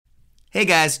Hey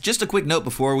guys, just a quick note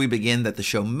before we begin that the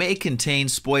show may contain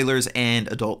spoilers and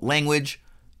adult language,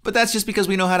 but that's just because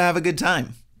we know how to have a good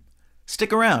time.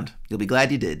 Stick around, you'll be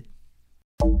glad you did.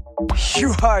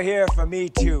 You are here for me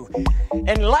to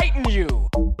enlighten you.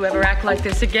 You ever act like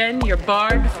this again, you're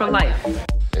barred for life.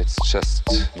 It's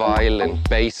just vile and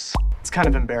base. It's kind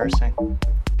of embarrassing.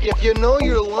 If you know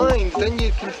your lines, then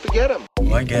you can forget them.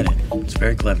 Oh, I get it. It's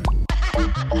very clever.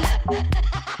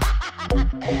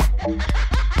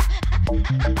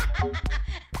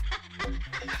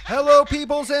 Hello,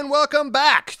 peoples, and welcome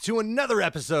back to another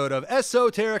episode of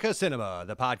Esoterica Cinema,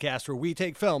 the podcast where we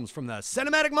take films from the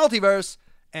cinematic multiverse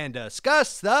and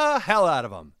discuss the hell out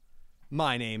of them.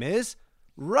 My name is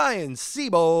Ryan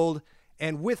Siebold,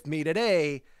 and with me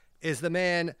today is the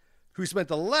man who spent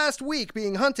the last week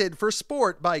being hunted for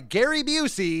sport by Gary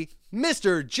Busey,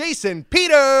 Mr. Jason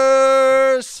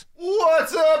Peters.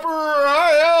 What's up, Ryan?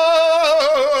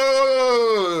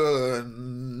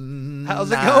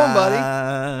 How's it going,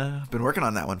 buddy? Been working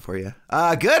on that one for you.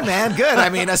 Good, man, good. I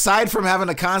mean, aside from having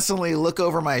to constantly look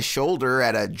over my shoulder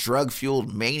at a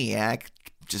drug-fueled maniac,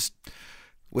 just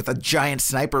with a giant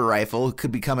sniper rifle who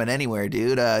could be coming anywhere,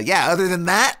 dude. Other than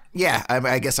that,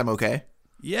 I guess I'm okay.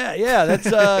 Yeah, that's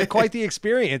quite the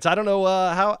experience. I don't know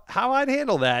how I'd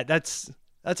handle that. That's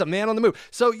a man on the move.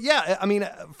 So yeah, I mean,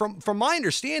 from my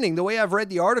understanding, the way I've read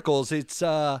the articles, it's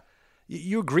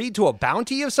you agreed to a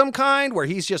bounty of some kind where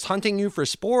he's just hunting you for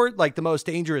sport, like the most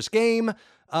dangerous game.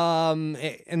 And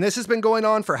this has been going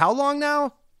on for how long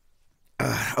now?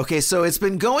 Okay, so it's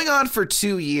been going on for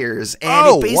 2 years,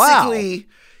 and wow.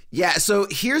 Yeah. So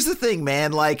here's the thing,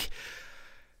 man. Like,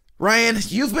 Ryan,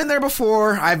 you've been there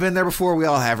before. I've been there before. We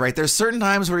all have, right? There's certain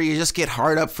times where you just get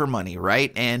hard up for money,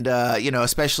 right? And,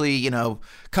 especially,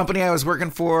 company I was working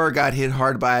for got hit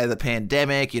hard by the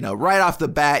pandemic, right off the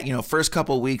bat, first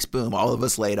couple of weeks, boom, all of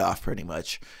us laid off pretty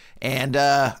much. And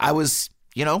I was,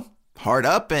 hard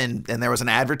up, and there was an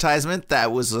advertisement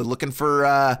that was looking for,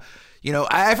 I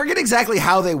forget exactly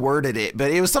how they worded it,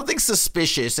 but it was something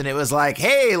suspicious, and it was like,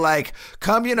 hey, like,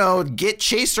 come, get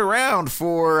chased around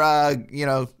for,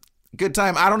 good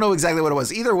time. I don't know exactly what it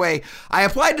was. Either way, I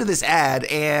applied to this ad,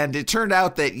 and it turned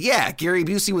out that Gary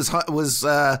Busey was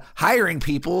hiring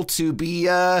people to be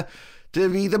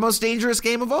the most dangerous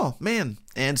game of all, man.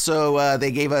 And so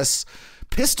they gave us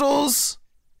pistols.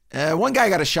 One guy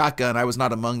got a shotgun. I was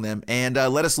not among them, and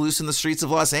let us loose in the streets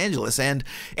of Los Angeles. And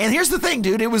here's the thing,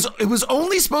 dude. It was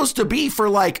only supposed to be for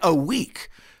like a week.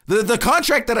 The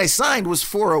contract that I signed was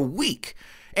for a week.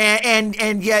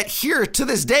 And yet here to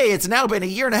this day, it's now been 1.5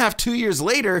 years, 2 years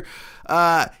later.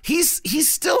 He's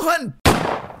still hunting.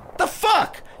 The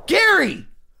fuck, Gary,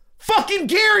 fucking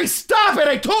Gary, stop it!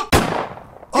 I told.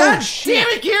 God damn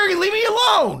it, Gary, leave me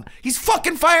alone. He's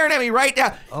fucking firing at me right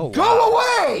now. Go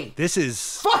away. This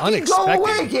is fucking unexpected. Go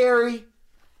away, Gary.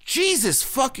 Jesus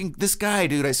fucking this guy,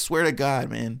 dude. I swear to God,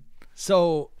 man.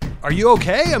 So, are you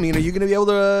okay? I mean, are you going to be able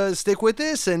to stick with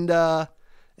this and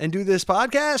do this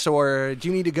podcast, or do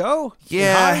you need to go?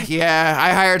 Yeah.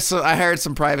 I hired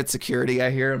some private security. I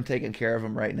hear I'm taking care of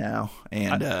them right now,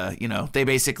 and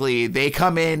they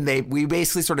come in. We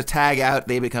basically sort of tag out.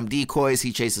 They become decoys.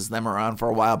 He chases them around for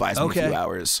a while, buys them a few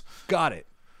hours. Got it.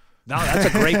 No, that's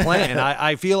a great plan.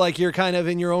 I feel like you're kind of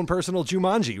in your own personal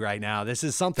Jumanji right now. This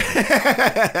is something.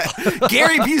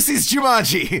 Gary Busey's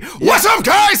Jumanji. What's up,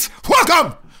 guys?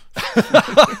 Welcome.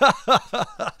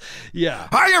 Yeah.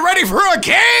 Are you ready for a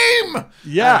game?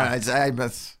 Yeah. I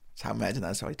imagine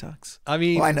that's how he talks. I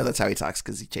mean, well, I know that's how he talks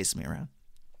because he chases me around.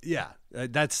 Yeah. I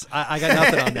got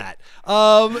nothing on that.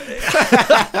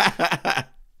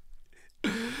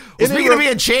 Well, speaking of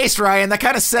being chased, Ryan, that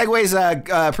kind of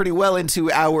segues pretty well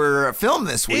into our film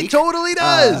this week. It totally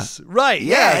does. Right.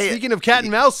 Yeah. Speaking of cat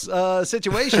and mouse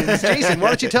situations, Jason, why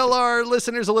don't you tell our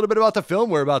listeners a little bit about the film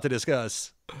we're about to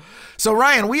discuss? So,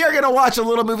 Ryan, we are going to watch a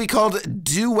little movie called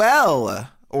Duel,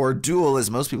 or Duel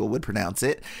as most people would pronounce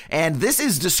it. And this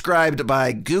is described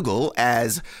by Google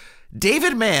as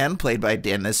David Mann, played by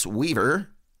Dennis Weaver,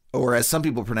 or as some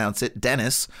people pronounce it,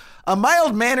 Dennis, a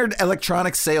mild-mannered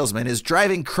electronics salesman is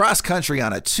driving cross-country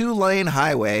on a 2-lane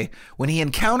highway when he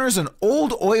encounters an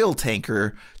old oil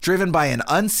tanker driven by an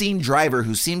unseen driver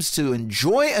who seems to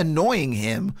enjoy annoying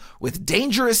him with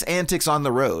dangerous antics on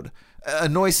the road.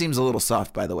 Annoy seems a little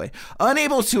soft, by the way.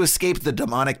 Unable to escape the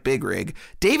demonic big rig,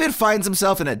 David finds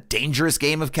himself in a dangerous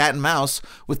game of cat and mouse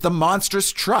with the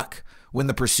monstrous truck. When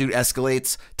the pursuit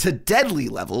escalates to deadly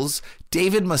levels,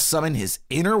 David must summon his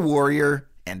inner warrior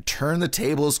and turn the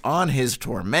tables on his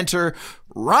tormentor.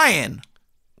 Ryan,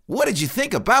 what did you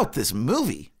think about this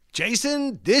movie?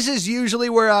 Jason, this is usually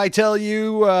where I tell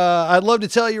you, I'd love to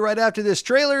tell you right after this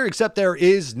trailer, except there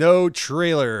is no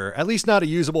trailer, at least not a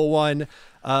usable one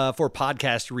for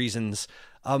podcast reasons.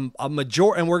 And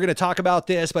we're going to talk about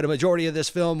this, but a majority of this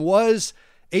film was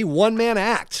a one-man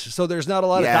act. So there's not a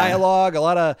lot of dialogue, a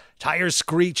lot of tires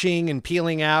screeching and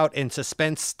peeling out and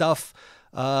suspense stuff.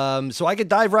 So I could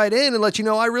dive right in and let you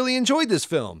know I really enjoyed this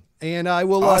film. And I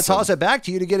will toss it back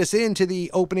to you to get us into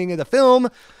the opening of the film.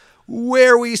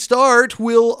 Where we start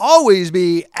will always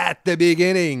be at the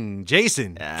beginning.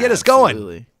 Jason, get us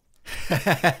going.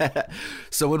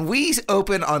 So when we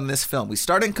open on this film, we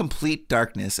start in complete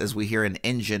darkness as we hear an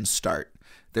engine start.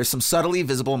 There's some subtly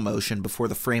visible motion before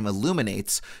the frame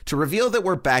illuminates to reveal that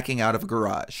we're backing out of a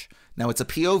garage. Now it's a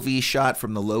POV shot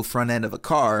from the low front end of a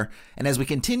car, and as we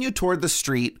continue toward the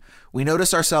street, we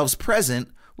notice ourselves present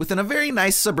within a very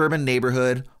nice suburban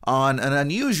neighborhood on an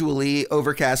unusually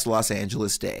overcast Los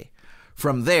Angeles day.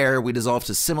 From there, we dissolve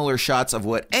to similar shots of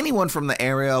what anyone from the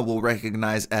area will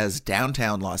recognize as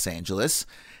downtown Los Angeles.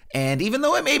 And even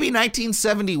though it may be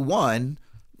 1971,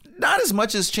 not as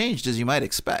much has changed as you might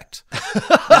expect.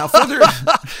 Now,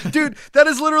 Dude, that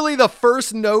is literally the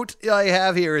first note I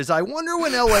have here is I wonder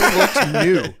when LA looks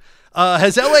new.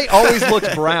 Has LA always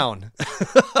looked brown?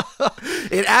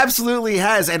 It absolutely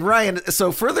has. And Ryan,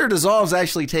 so further dissolves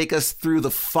actually take us through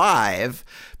the 5,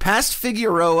 past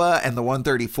Figueroa and the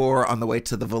 134 on the way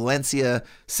to the Valencia,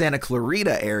 Santa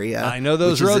Clarita area. I know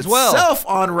those roads well. Itself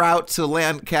en route to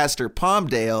Lancaster,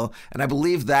 Palmdale, and I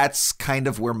believe that's kind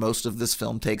of where most of this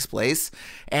film takes place.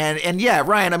 And yeah,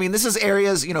 Ryan, I mean, this is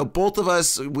areas, you know, both of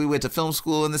us, we went to film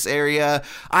school in this area.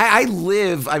 The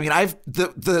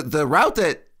route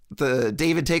that the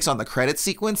David takes on the credit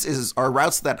sequence are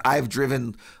routes that I've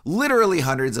driven literally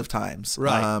hundreds of times.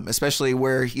 Right. Especially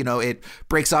where, you know, it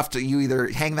breaks off to you either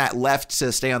hang that left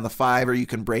to stay on the 5 or you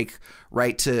can break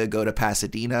right to go to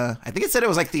Pasadena. I think it said it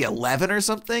was like the 11 or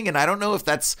something. And I don't know if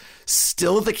that's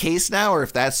still the case now or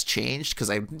if that's changed because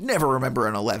I never remember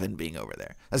an 11 being over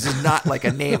there. This is not like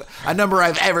a number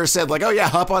I've ever said like, oh yeah,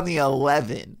 hop on the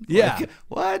 11. Yeah. Like,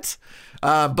 what?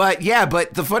 But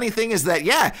the funny thing is that,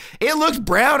 it looked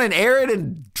brown and arid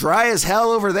and dry as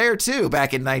hell over there too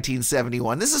back in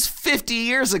 1971. This is 50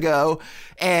 years ago.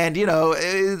 And, you know,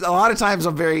 a lot of times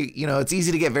I'm very, you know, it's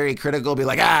easy to get very critical, be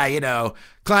like, you know,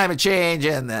 climate change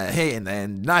and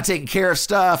not taking care of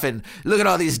stuff and look at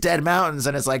all these dead mountains.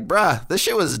 And it's like, bruh, this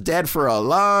shit was dead for a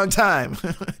long time.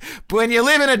 But when you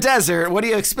live in a desert, what do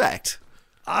you expect?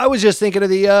 I was just thinking of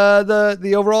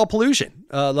the overall pollution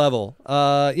level,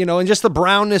 you know, and just the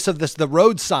brownness of the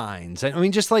road signs. I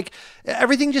mean, just like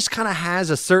everything just kind of has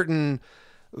a certain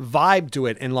vibe to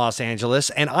it in Los Angeles,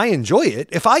 and I enjoy it.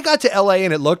 If I got to LA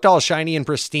and it looked all shiny and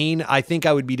pristine, I think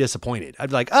I would be disappointed. I'd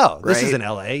be like, oh, this isn't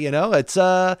LA, you know? It's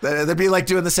they'd be like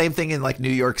doing the same thing in like New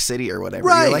York City or whatever.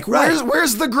 Right, you're like,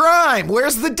 where's the grime?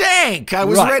 Where's the dank? I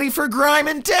was ready for grime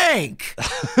and dank.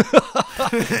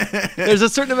 There's a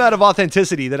certain amount of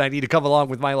authenticity that I need to come along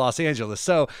with my Los Angeles.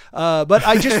 So, but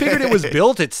I just figured it was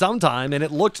built at some time and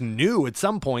it looked new at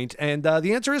some point, and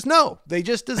the answer is no. They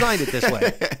just designed it this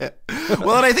way.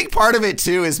 Well, and I think part of it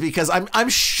too is because I'm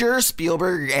sure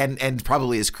Spielberg and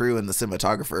probably his crew and the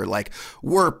cinematographer like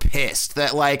were pissed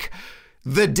that like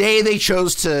the day they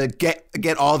chose to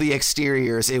get all the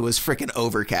exteriors, it was freaking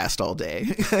overcast all day.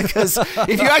 Because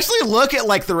if you actually look at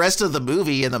like the rest of the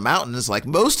movie in the mountains, like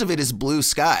most of it is blue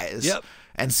skies. Yep.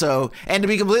 And so, and to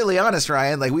be completely honest,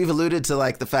 Ryan, like we've alluded to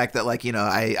like the fact that like, you know,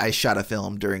 I shot a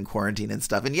film during quarantine and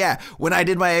stuff. And yeah, when I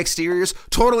did my exteriors,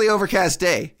 totally overcast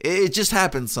day. It just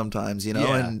happens sometimes, you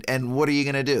know, and what are you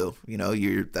going to do? You know,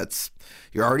 you're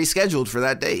already scheduled for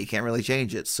that day. You can't really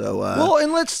change it. So, well,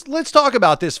 and let's talk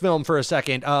about this film for a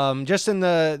second. Just in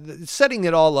the setting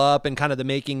it all up and kind of the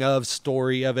making of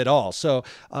story of it all. So,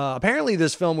 apparently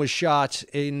this film was shot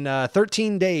in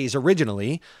 13 days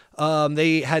originally.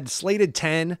 They had slated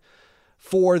 10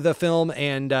 for the film,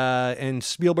 and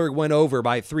Spielberg went over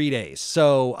by 3 days.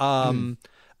 So,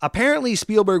 apparently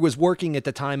Spielberg was working at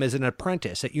the time as an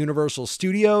apprentice at Universal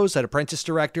Studios, an apprentice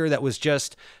director that was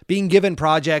just being given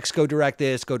projects, go direct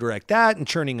this, go direct that, and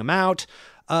churning them out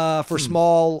for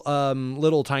small,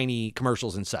 little tiny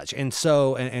commercials and such. And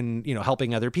so, and you know,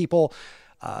 helping other people.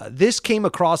 This came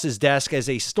across his desk as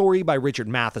a story by Richard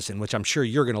Matheson, which I'm sure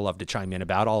you're going to love to chime in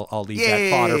about. I'll leave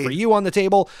that fodder for you on the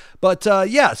table. But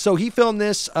so he filmed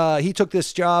this. He took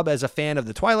this job as a fan of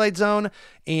The Twilight Zone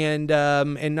and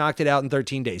knocked it out in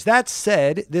 13 days. That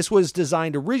said, this was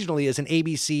designed originally as an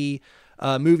ABC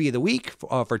movie of the week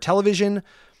for television.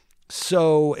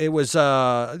 So it was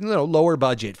a lower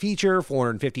budget feature.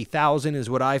 $450,000 is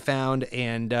what I found,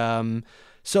 and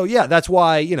So yeah, that's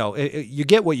why, you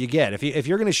get what you get. If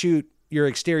you're going to shoot your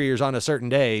exteriors on a certain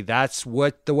day, that's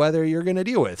what the weather you're going to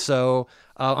deal with. So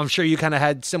I'm sure you kind of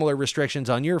had similar restrictions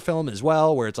on your film as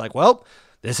well, where it's like, well,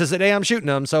 this is the day I'm shooting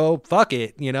them, so fuck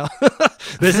it,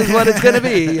 this is what it's going to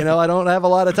be. I don't have a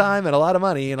lot of time and a lot of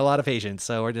money and a lot of patience,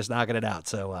 so we're just knocking it out.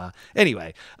 So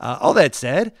anyway, all that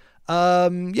said,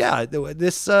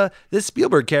 this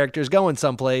Spielberg character is going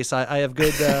someplace. I have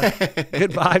good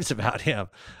good vibes about him.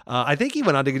 I think he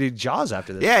went on to do Jaws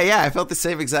after this. Yeah, I felt the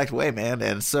same exact way, man.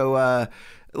 And so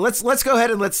let's go ahead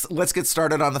and let's get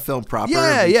started on the film proper.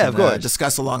 Yeah, of course.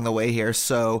 Discuss along the way here.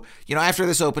 So after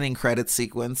this opening credits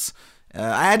sequence,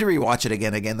 I had to rewatch it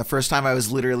again. The first time I was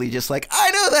literally just like,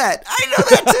 I know that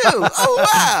too. Oh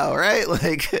wow, right?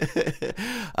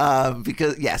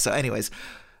 So anyways,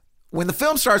 when the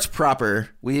film starts proper,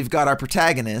 we've got our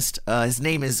protagonist. His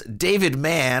name is David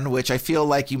Mann, which I feel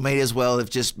like you might as well have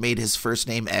just made his first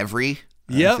name Every.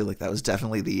 Yeah, I feel like that was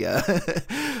definitely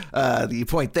the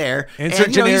point there.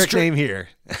 Insert generic name here.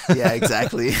 Yeah,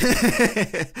 exactly.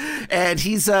 And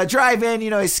he's driving.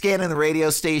 He's scanning the radio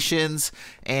stations,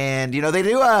 and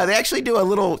they actually do a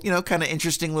little kind of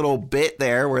interesting little bit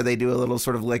there where they do a little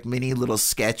sort of like mini little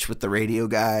sketch with the radio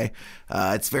guy.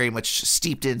 It's very much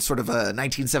steeped in sort of a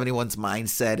 1971's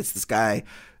mindset. It's this guy.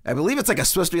 I believe it's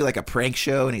supposed to be like a prank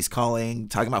show, and he's talking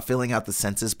about filling out the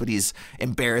census, but he's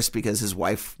embarrassed because his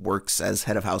wife works as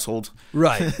head of household.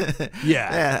 Right.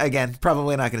 Yeah. Again,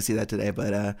 probably not going to see that today,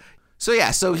 but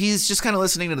so he's just kind of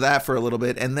listening to that for a little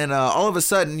bit, and then all of a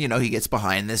sudden, he gets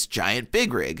behind this giant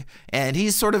big rig, and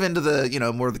he's sort of into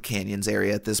the more of the canyons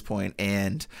area at this point,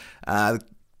 and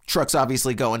truck's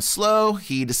obviously going slow.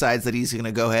 He decides that he's going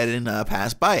to go ahead and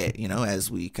pass by it,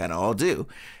 as we kind of all do.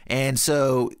 And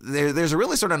so there's a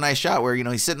really sort of nice shot where,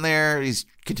 he's sitting there, he's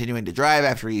continuing to drive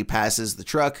after he passes the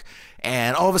truck.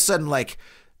 And all of a sudden,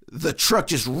 the truck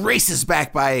just races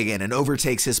back by again and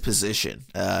overtakes his position,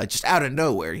 just out of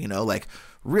nowhere,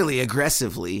 really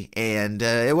aggressively. And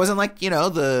it wasn't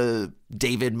the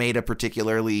David made a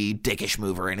particularly dickish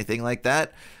move or anything like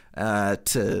that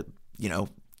to,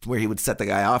 where he would set the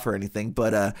guy off or anything.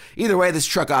 But either way, this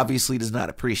truck obviously does not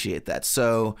appreciate that.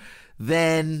 So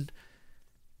then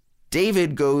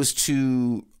David goes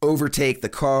to overtake the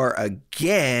car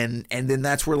again, and then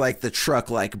that's where the truck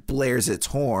blares its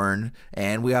horn,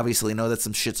 and we obviously know that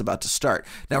some shit's about to start.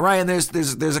 Now, Ryan,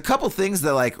 there's a couple things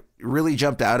that really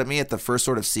jumped out at me at the first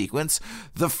sort of sequence.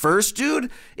 The first dude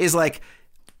is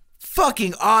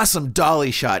fucking awesome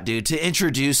dolly shot, dude, to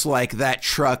introduce that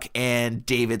truck and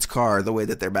David's car the way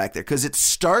that they're back there. Because it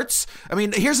starts,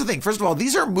 here's the thing. First of all,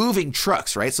 these are moving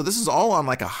trucks, right? So this is all on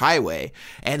a highway.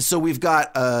 And so we've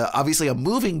got obviously a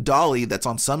moving dolly that's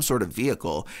on some sort of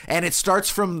vehicle. And it starts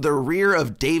from the rear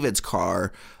of David's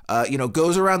car,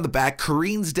 goes around the back,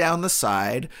 careens down the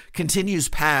side, continues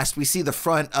past. We see the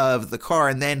front of the car,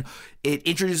 and then it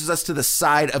introduces us to the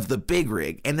side of the big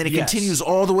rig, and then it continues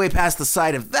all the way past the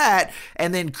side of that,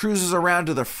 and then cruises around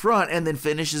to the front, and then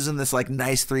finishes in this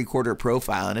nice 3/4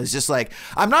 profile. And it's just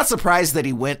I'm not surprised that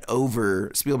he went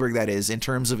over, Spielberg that is, in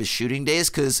terms of his shooting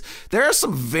days, because there are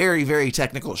some very, very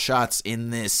technical shots in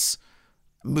this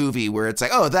movie where it's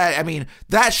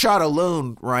that shot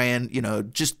alone, Ryan,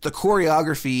 just the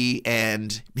choreography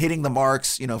and hitting the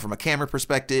marks, from a camera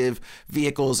perspective,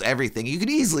 vehicles, everything. You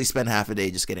could easily spend half a day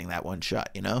just getting that one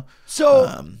shot,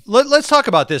 So let's talk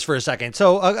about this for a second.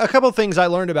 So a couple of things I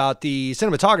learned about the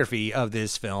cinematography of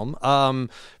this film.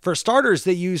 For starters,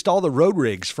 they used all the road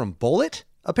rigs from Bullitt,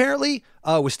 apparently,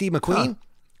 with Steve McQueen.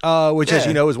 Which, as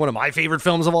you know, is one of my favorite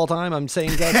films of all time. I'm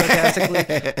saying that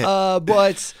sarcastically.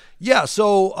 But yeah,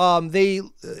 so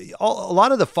a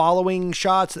lot of the following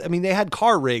shots, they had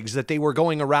car rigs that they were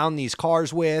going around these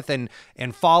cars with and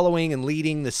following and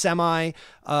leading the semi.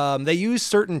 They used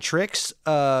certain tricks.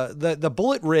 The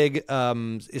Bullitt rig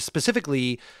is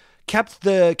specifically kept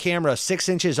the camera 6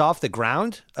 inches off the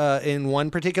ground in one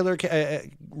particular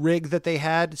rig that they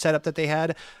had, setup that they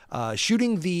had.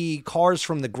 Shooting the cars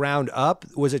from the ground up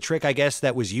was a trick, I guess,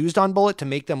 that was used on Bullitt to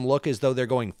make them look as though they're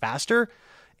going faster.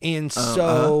 And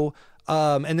so,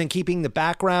 and then keeping the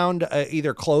background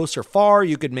either close or far,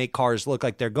 you could make cars look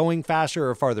like they're going faster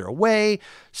or farther away.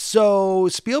 So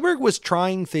Spielberg was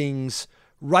trying things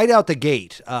right out the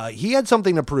gate. He had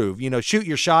something to prove, shoot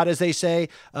your shot, as they say.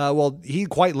 Well, he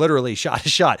quite literally shot a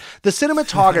shot. The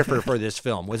cinematographer for this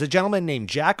film was a gentleman named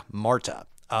Jack Marta.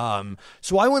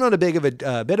 So I went on a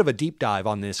bit of a deep dive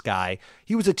on this guy.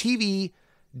 He was a TV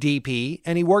DP,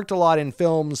 and he worked a lot in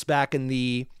films back in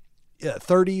the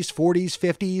 30s, 40s,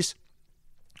 50s.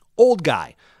 Old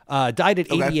guy. Died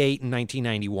at 88 in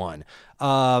 1991.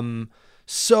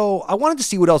 So I wanted to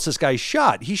see what else this guy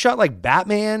shot. He shot like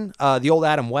Batman, the old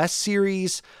Adam West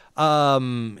series,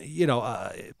 Hawaii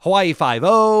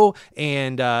Five-0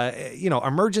 and,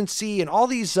 Emergency and all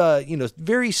these,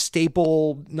 very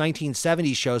staple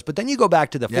 1970s shows. But then you go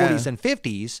back to the 40s and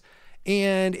 50s,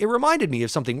 and it reminded me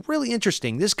of something really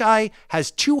interesting. This guy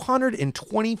has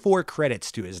 224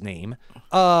 credits to his name.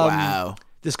 Wow.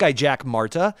 This guy, Jack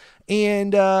Marta.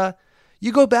 And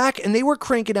you go back and they were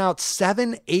cranking out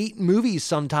 7-8 movies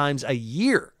sometimes a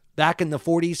year back in the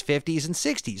 40s, 50s, and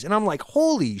 60s. And I'm like,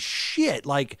 holy shit.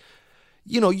 Like,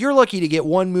 you're lucky to get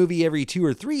one movie every 2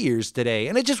 or 3 years today.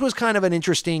 And it just was kind of an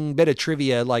interesting bit of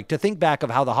trivia, like to think back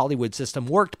of how the Hollywood system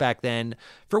worked back then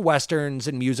for Westerns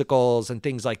and musicals and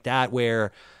things like that,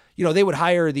 where, they would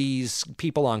hire these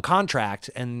people on contract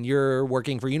and you're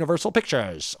working for Universal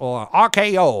Pictures or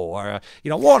RKO or,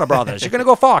 Warner Brothers. You're going to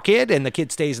go far, kid. And the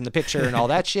kid stays in the picture and all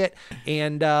that shit.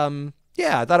 And, I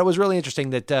thought it was really interesting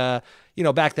that,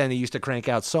 back then they used to crank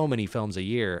out so many films a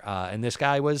year. And this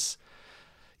guy was,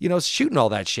 shooting all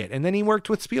that shit. And then he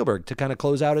worked with Spielberg to kind of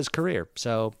close out his career.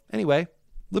 So anyway, a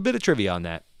little bit of trivia on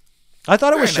that. I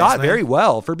thought it was shot very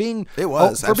well for being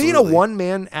being a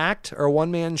one-man act or a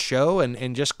one-man show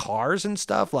and just cars and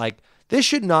stuff. Like, this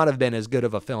should not have been as good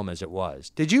of a film as it was.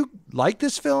 Did you like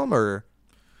this film or?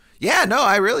 Yeah, no,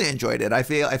 I really enjoyed it. I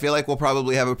feel like we'll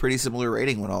probably have a pretty similar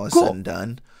rating when all is said and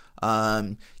done.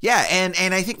 And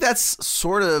I think that's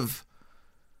sort of,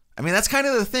 that's kind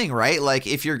of the thing, right? Like,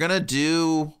 if you're going to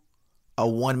do a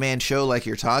one-man show like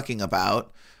you're talking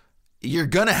about, you're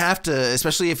going to have to,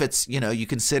 especially if it's, you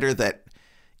consider that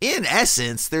in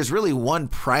essence, there's really one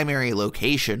primary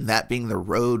location, that being the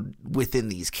road within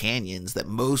these canyons that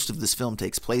most of this film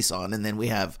takes place on. And then we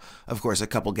have, of course, a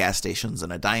couple gas stations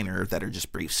and a diner that are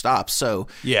just brief stops. So,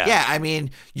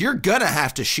 you're going to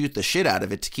have to shoot the shit out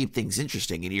of it to keep things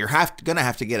interesting. And you're going to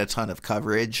have to get a ton of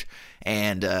coverage.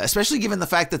 And especially given the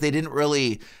fact that they didn't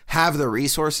really have the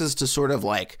resources to sort of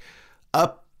like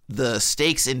up the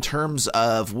stakes in terms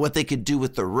of what they could do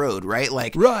with the road, right?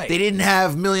 Like, they didn't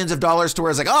have millions of dollars to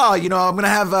where it's like, I'm going to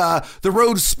have the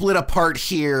road split apart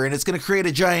here and it's going to create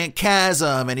a giant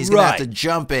chasm and he's going to have to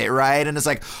jump it, right? And it's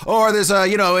like, there's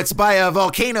it's by a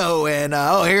volcano and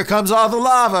here comes all the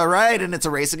lava, right? And it's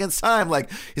a race against time. Like,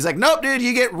 he's like, nope, dude,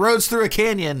 you get roads through a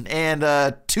canyon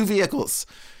and 2 vehicles.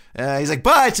 He's like,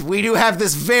 but we do have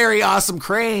this very awesome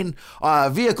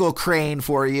vehicle crane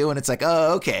for you. And it's like,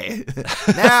 oh, okay.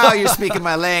 Now you're speaking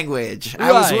my language.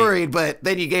 I was worried, but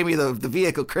then you gave me the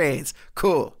vehicle cranes.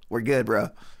 Cool. We're good,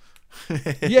 bro.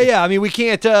 Yeah. We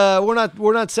can't,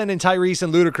 we're not sending Tyrese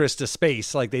and Ludacris to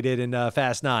space like they did in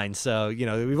Fast 9. So,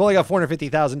 we've only got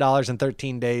 $450,000 in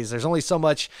 13 days. There's only so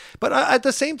much. But at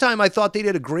the same time, I thought they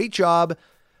did a great job,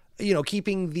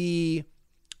 keeping the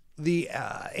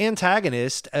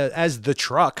antagonist as the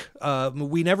truck.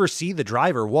 We never see the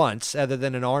driver once other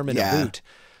than an arm and a boot.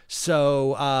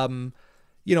 So,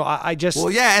 I just...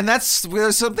 Well, yeah, and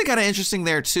there's something kind of interesting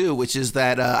there too, which is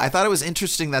that I thought it was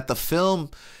interesting that the film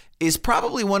is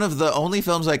probably one of the only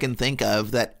films I can think of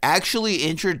that actually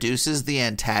introduces the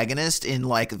antagonist in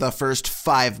like the first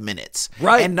 5 minutes,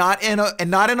 right? And not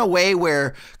in a way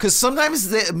where, because sometimes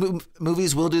the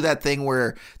movies will do that thing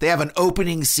where they have an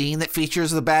opening scene that features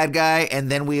the bad guy,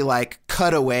 and then we like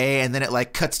cut away, and then it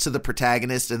like cuts to the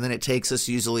protagonist, and then it takes us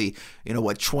usually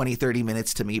 20-30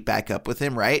 minutes to meet back up with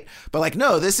him, right? But like,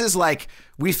 no, this is like,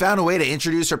 we found a way to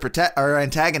introduce our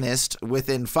antagonist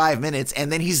within 5 minutes,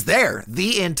 and then he's there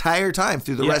the entire time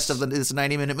through the rest of this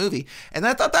 90-minute movie. And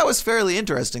I thought that was fairly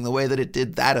interesting, the way that it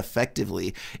did that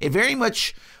effectively. It very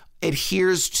much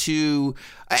adheres to,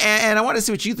 and I want to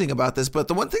see what you think about this, but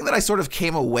the one thing that I sort of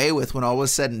came away with when all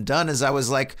was said and done is I was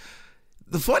like,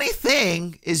 the funny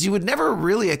thing is you would never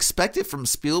really expect it from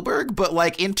Spielberg, but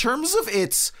like in terms of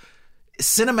its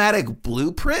cinematic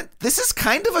blueprint, this is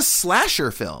kind of a slasher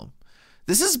film.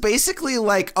 This is basically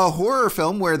like a horror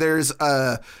film where there's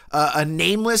a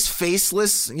nameless,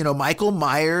 faceless, Michael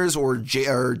Myers or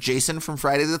Jason from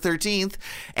Friday the 13th,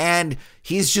 and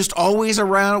he's just always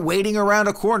around, waiting around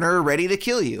a corner, ready to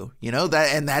kill you.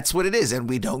 And that's what it is. And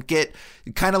we don't get,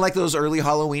 kind of like those early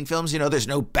Halloween films. There's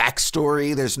no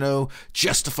backstory, there's no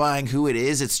justifying who it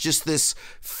is. It's just this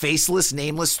faceless,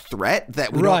 nameless threat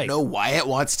that we don't know why it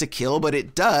wants to kill, but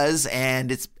it does.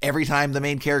 And it's every time the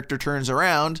main character turns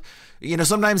around.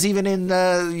 Sometimes even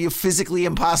in physically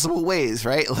impossible ways,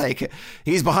 right? Like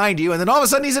he's behind you and then all of a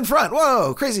sudden he's in front.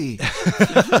 Whoa, crazy.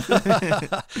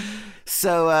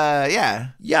 So, yeah.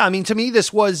 Yeah, to me,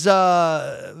 this was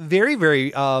very,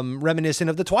 very reminiscent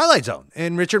of The Twilight Zone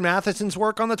and Richard Matheson's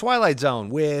work on The Twilight Zone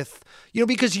with,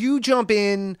 because you jump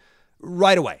in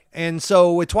right away. And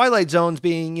so with Twilight Zones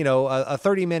being, you know, a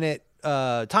 30-minute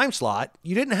time slot,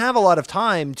 you didn't have a lot of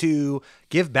time to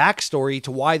give backstory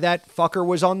to why that fucker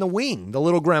was on the wing, the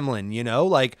little gremlin, you know,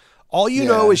 like all you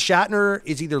know is Shatner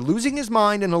is either losing his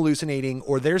mind and hallucinating,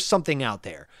 or there's something out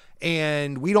there.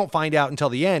 And we don't find out until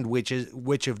the end which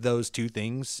of those two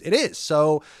things it is.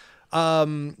 So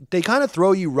they kind of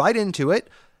throw you right into it.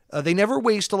 They never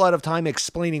waste a lot of time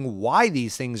explaining why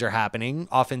these things are happening.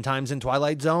 Oftentimes in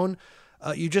Twilight Zone,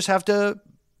 you just have to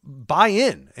buy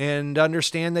in and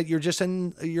understand that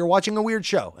you're watching a weird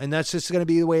show, and that's just going to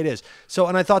be the way it is. So,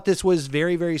 and I thought this was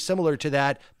very, very similar to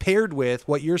that, paired with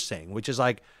what you're saying, which is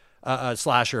like a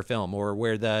slasher film, or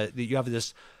where you have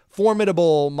this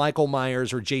formidable Michael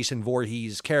Myers or Jason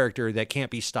Voorhees character that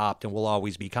can't be stopped and will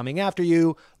always be coming after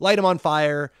you. Light him on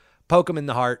fire, poke him in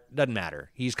the heart, doesn't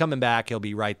matter. He's coming back. He'll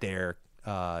be right there.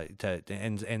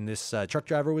 And this truck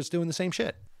driver was doing the same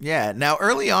shit. Yeah. Now,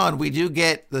 early on, we do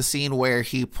get the scene where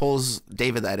he pulls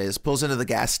into the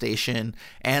gas station,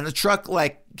 and the truck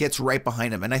like gets right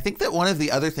behind him. And I think that one of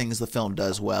the other things the film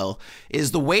does well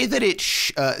is the way that it,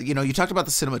 you talked about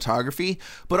the cinematography,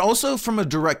 but also from a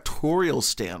directorial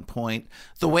standpoint,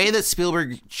 the way that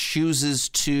Spielberg chooses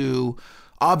to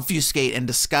obfuscate and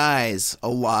disguise a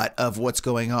lot of what's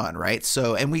going on, right?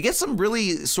 So, and we get some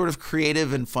really sort of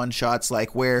creative and fun shots,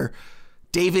 like where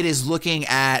David is looking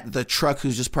at the truck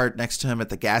who's just parked next to him at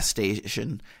the gas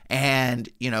station, and,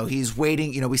 you know, he's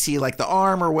waiting, you know, we see like the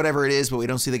arm or whatever it is, but we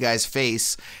don't see the guy's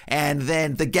face. And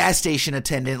then the gas station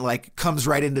attendant like comes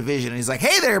right into vision, and he's like,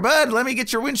 "Hey there, bud, let me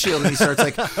get your windshield." And he starts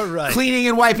like cleaning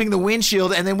and wiping the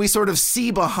windshield. And then we sort of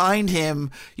see behind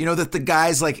him, you know, that the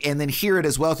guy's like, and then hear it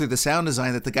as well through the sound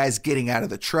design, that the guy's getting out of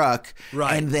the truck.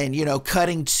 Right. And then, you know,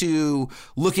 cutting to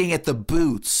looking at the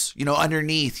boots, you know,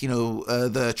 underneath, you know,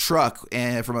 the truck,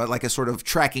 and from a sort of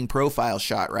tracking profile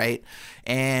shot, right?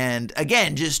 And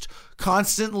again, just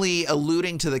constantly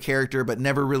alluding to the character, but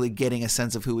never really getting a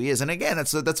sense of who he is. And again,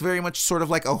 that's very much sort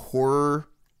of like a horror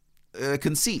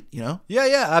conceit, you know?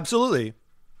 Yeah, absolutely.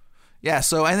 Yeah,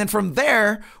 so, and then from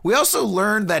there, we also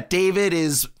learned that David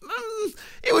is,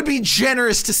 it would be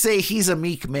generous to say he's a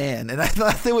meek man. And I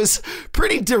thought it was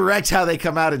pretty direct how they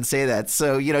come out and say that.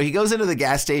 So, you know, he goes into the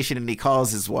gas station and he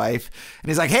calls his wife and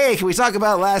he's like, "Hey, can we talk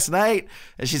about last night?"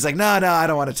 And she's like, No, I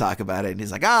don't want to talk about it. And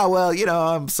he's like, well, you know,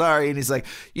 I'm sorry. And he's like,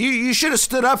 you should have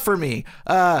stood up for me.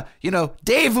 You know,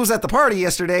 Dave was at the party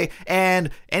yesterday and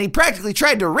he practically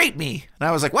tried to rape me. And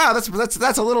I was like, wow, that's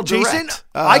a little direct. Jason,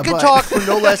 I could talk for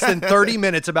no less than 30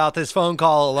 minutes about this phone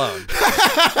call alone.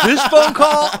 This phone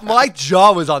call, my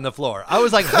jaw was on the floor. I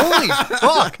was like, holy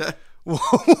fuck.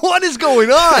 What is going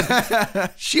on?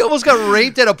 She almost got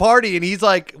raped at a party, and he's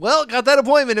like, well, got that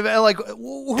appointment. And like,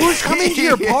 who's coming to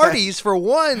your parties for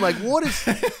one? Like, what is...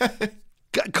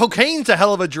 Cocaine's a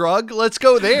hell of a drug. Let's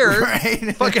go there.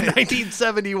 Right. Fucking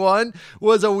 1971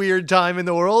 was a weird time in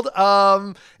the world.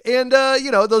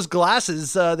 You know, those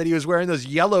glasses that he was wearing, those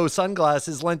yellow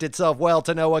sunglasses, lent itself well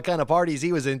to know what kind of parties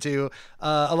he was into,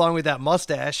 along with that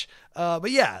mustache.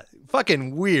 But yeah,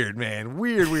 fucking weird, man.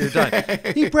 Weird time.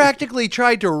 He practically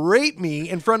tried to rape me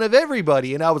in front of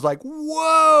everybody, and I was like,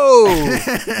 whoa.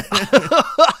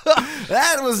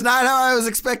 That was not how I was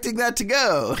expecting that to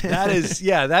go.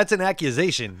 That's an accusation.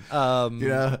 You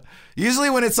know, usually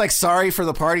when it's like, sorry for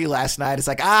the party last night, it's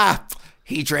like,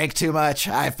 he drank too much.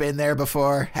 I've been there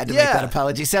before. Had to make that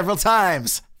apology several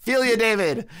times. Feel you,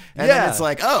 David. And then it's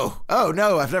like, oh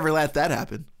no, I've never let that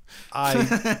happen.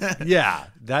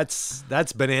 That's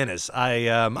bananas.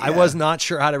 I was not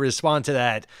sure how to respond to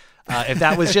that. If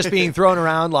that was just being thrown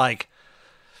around, like,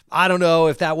 I don't know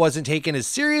if that wasn't taken as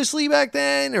seriously back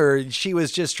then, or she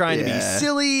was just trying to be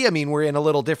silly. I mean, we're in a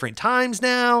little different times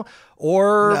now.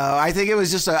 Or no, I think it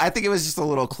was just a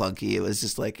little clunky. It was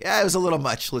just like, it was a little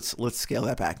much. Let's scale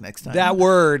that back next time. That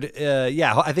word,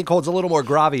 I think holds a little more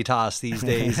gravitas these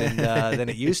days than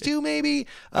it used to, maybe.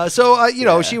 You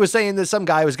know, she was saying that some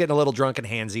guy was getting a little drunk and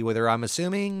handsy with her, I'm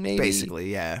assuming, maybe.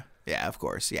 Basically, yeah. Yeah, of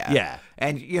course. Yeah. Yeah.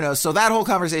 And, you know, so that whole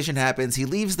conversation happens. He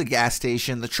leaves the gas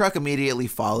station. The truck immediately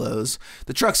follows.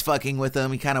 The truck's fucking with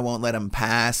him. He kind of won't let him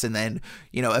pass. And then,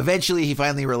 you know, eventually he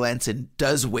finally relents and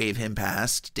does wave him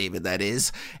past, David, that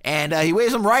is. And he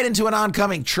waves him right into an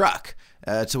oncoming truck,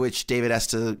 to which David has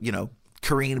to, you know,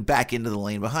 careen back into the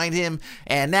lane behind him.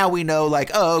 And now we know,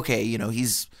 like, oh, okay, you know,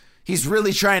 he's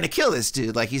really trying to kill this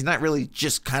dude. Like, he's not really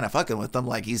just kind of fucking with them.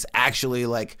 Like, he's actually,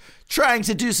 like, trying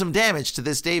to do some damage to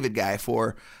this David guy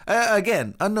for,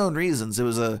 again, unknown reasons. It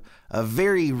was a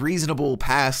very reasonable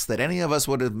pass that any of us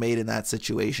would have made in that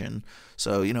situation.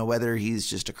 So, you know, whether he's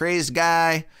just a crazed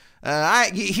guy,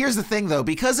 Here's the thing, though.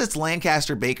 Because it's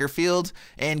Lancaster Bakerfield,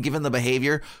 and given the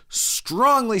behavior,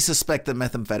 strongly suspect that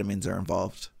methamphetamines are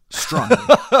involved. Strongly.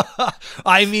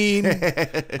 I mean,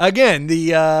 again,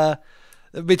 the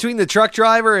between the truck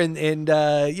driver and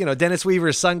Dennis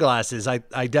Weaver's sunglasses,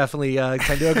 I definitely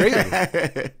tend to agree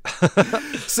with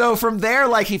you. So from there,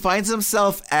 like, he finds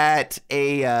himself at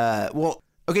a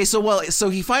so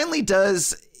he finally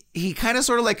does. He kind of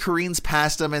sort of like careens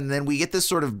past him, and then we get this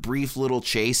sort of brief little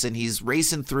chase, and he's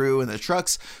racing through, and the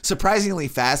truck's surprisingly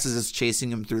fast as it's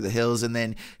chasing him through the hills, and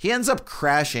then he ends up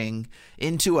crashing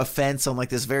into a fence on like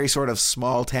this very sort of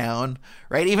small town,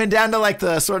 right? Even down to like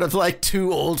the sort of like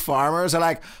two old farmers are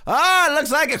like, "Oh, it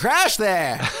looks like a crash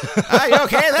there. Are you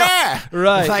okay there?"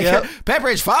 Right. Like, yep.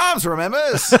 Pepperidge Farms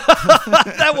remembers.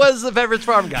 That was the Pepperidge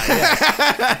Farm guy.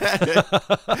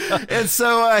 Yeah. And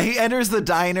so he enters the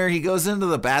diner. He goes into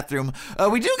the bathroom.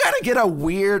 We do kind of get a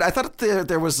weird. I thought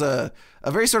there was a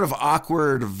very sort of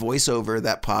awkward voiceover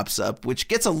that pops up, which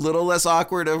gets a little less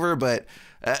awkward over, but.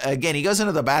 Again, he goes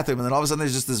into the bathroom, and then all of a sudden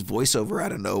there's just this voiceover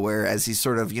out of nowhere as he's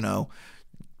sort of,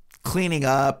 cleaning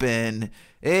up. And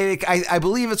I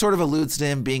believe it sort of alludes to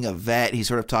him being a vet. He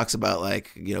sort of talks about,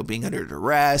 like, being under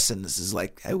duress, and this is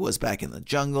like, I was back in the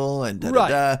jungle, and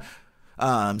da-da-da.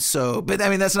 Right. But I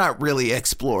mean, that's not really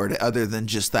explored other than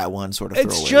just that one sort of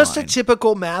throwaway line. It's just a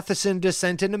typical Matheson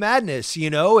descent into madness.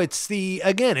 It's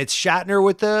it's Shatner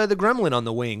with the gremlin on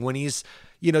the wing when he's,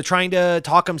 trying to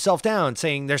talk himself down,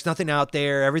 saying there's nothing out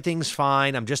there. Everything's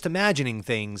fine. I'm just imagining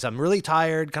things. I'm really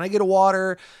tired. Can I get a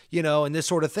water? And this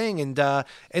sort of thing. And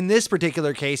in this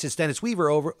particular case, it's Dennis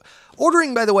Weaver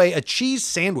ordering, by the way, a cheese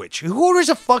sandwich. Who orders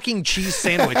a fucking cheese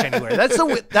sandwich anywhere?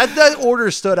 That order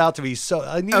stood out to me. So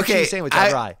I need a cheese sandwich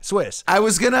on rye. Swiss. I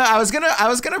was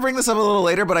gonna bring this up a little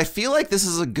later, but I feel like this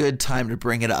is a good time to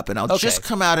bring it up. And I'll just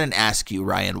come out and ask you,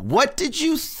 Ryan, what did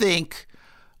you think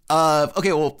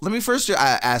let me first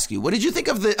ask you, what did you think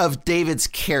of David's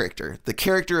character, the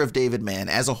character of David Mann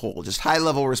as a whole? Just high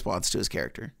level response to his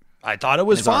character. I thought it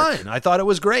was fine. Arc. I thought it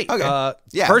was great. Okay.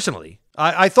 Personally,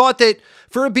 I thought that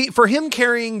for him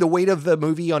carrying the weight of the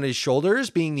movie on his shoulders,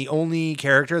 being the only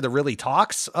character that really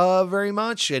talks very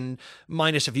much, and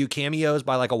minus a few cameos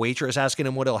by like a waitress asking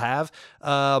him what he'll have,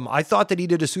 I thought that he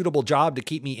did a suitable job to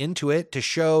keep me into it, to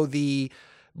show the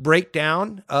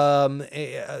breakdown,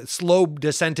 a slow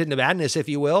descent into madness, if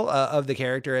you will, of the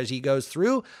character as he goes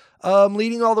through,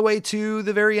 leading all the way to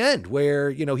the very end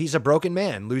where, he's a broken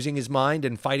man losing his mind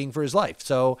and fighting for his life.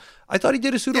 So I thought he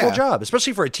did a suitable job,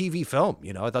 especially for a TV film.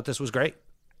 I thought this was great.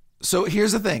 So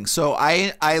here's the thing. So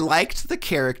I liked the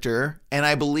character, and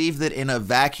I believe that in a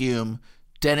vacuum,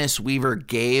 Dennis Weaver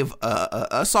gave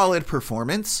a solid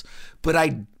performance, but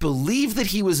I believe that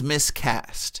he was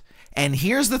miscast. And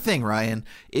here's the thing, Ryan,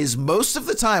 is most of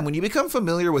the time when you become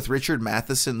familiar with Richard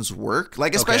Matheson's work,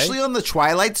 like especially on The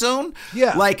Twilight Zone,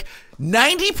 like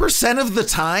 90% of the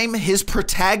time his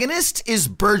protagonist is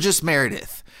Burgess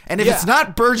Meredith. And if it's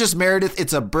not Burgess Meredith,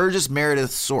 it's a Burgess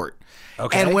Meredith sort.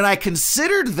 Okay. And when I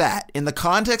considered that in the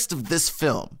context of this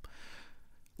film,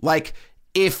 like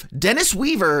if Dennis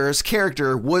Weaver's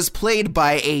character was played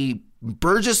by a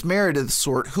Burgess Meredith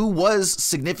sort who was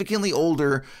significantly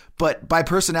older, but by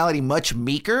personality much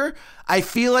meeker, I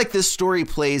feel like this story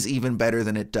plays even better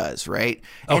than it does, right?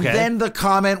 Okay. And then the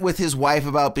comment with his wife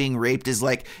about being raped is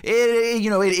like,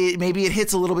 maybe it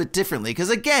hits a little bit differently.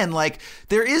 Because again, like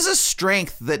there is a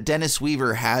strength that Dennis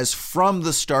Weaver has from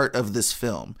the start of this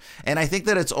film. And I think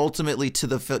that it's ultimately to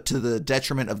the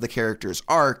detriment of the character's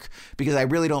arc, because I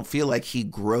really don't feel like he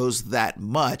grows that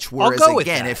much. Whereas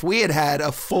again, if we had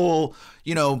a full,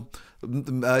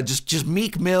 just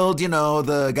meek milled,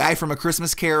 the guy from A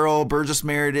Christmas Carol, Burgess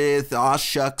Meredith, aw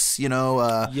shucks,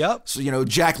 so,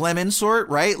 Jack Lemmon sort,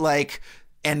 right? Like,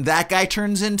 and that guy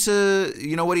turns into,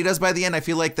 what he does by the end. I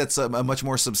feel like that's a much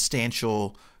more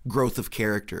substantial growth of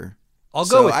character. I'll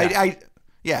go with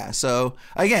that. So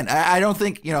again, I don't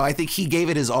think, I think he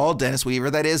gave it his all, Dennis Weaver,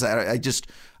 that is. I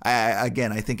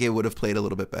think it would have played a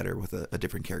little bit better with a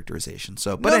different characterization.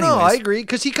 So, but anyways. I agree,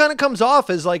 because he kind of comes off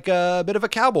as like a bit of a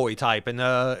cowboy type in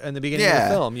the beginning of the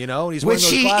film, and he's wearing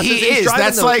those glasses. He is.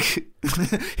 That's like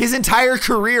his entire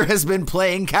career has been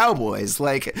playing cowboys.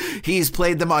 Like he's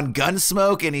played them on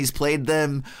Gunsmoke, and he's played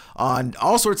them on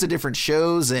all sorts of different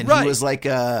shows. And he was like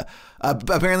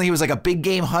apparently he was like a big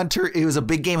game hunter. He was a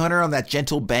big game hunter on that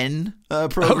Gentle Ben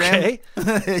program.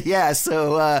 Okay. Yeah.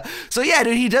 So dude,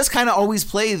 he does kind of always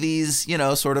play these,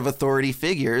 sort of authority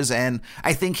figures. And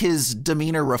I think his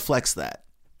demeanor reflects that.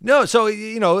 No. So,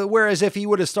 whereas if he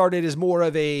would have started as more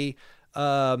of a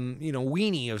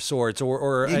weenie of sorts,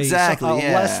 or exactly, a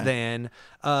less than,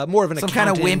 more of an some kind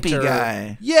of wimpy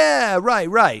guy. Yeah,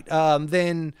 right.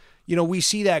 Then, we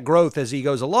see that growth as he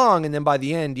goes along, and then by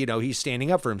the end, he's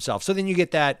standing up for himself. So then you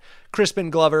get that Crispin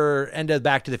Glover end of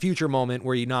Back to the Future moment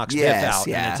where he knocks Biff out,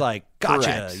 and it's like,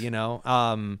 gotcha,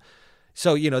 Correct.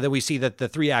 So, then we see that the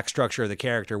 3-act structure of the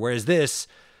character, whereas this,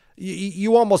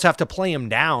 you almost have to play him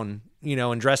down,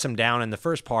 and dress him down in the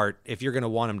first part if you're going to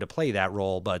want him to play that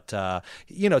role. But,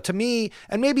 to me,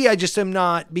 and maybe I just am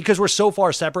not, because we're so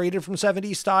far separated from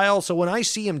 70s style. So when I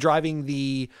see him driving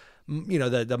the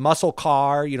muscle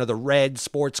car, the red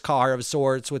sports car of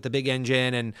sorts with the big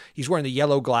engine, and he's wearing the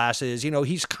yellow glasses,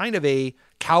 he's kind of a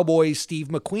cowboy Steve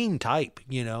McQueen type,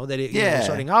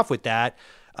 starting off with that.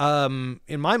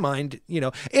 In my mind,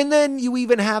 and then you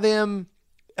even have him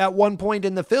at one point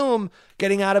in the film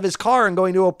getting out of his car and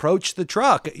going to approach the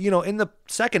truck, in the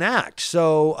second act.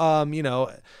 So,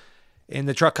 and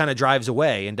the truck kind of drives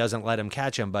away and doesn't let him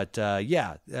catch him. But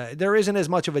there isn't as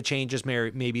much of a change as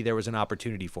maybe there was an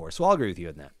opportunity for. So I'll agree with you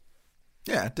on that.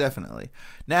 Yeah, definitely.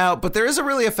 Now, but there is a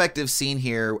really effective scene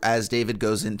here as David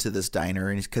goes into this diner,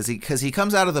 and because he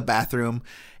comes out of the bathroom,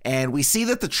 and we see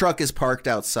that the truck is parked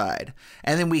outside,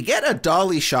 and then we get a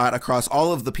dolly shot across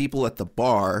all of the people at the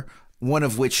bar, one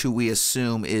of which who we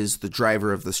assume is the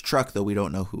driver of this truck, though we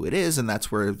don't know who it is, and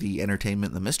that's where the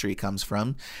entertainment and the mystery comes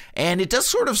from. And it does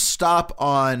sort of stop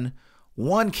on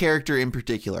one character in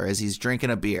particular as he's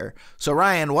drinking a beer. So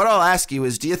Ryan, what I'll ask you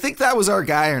is, do you think that was our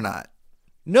guy or not?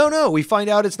 No, we find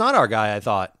out it's not our guy, I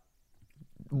thought.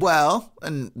 Well,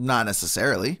 and not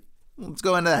necessarily. Let's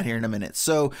go into that here in a minute.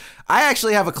 So I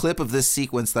actually have a clip of this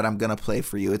sequence that I'm going to play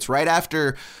for you. It's right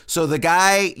after. So the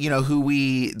guy,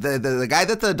 the guy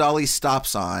that the dolly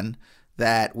stops on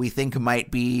that we think might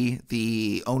be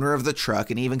the owner of the truck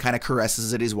and even kind of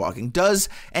caresses it as he's walking, does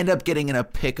end up getting in a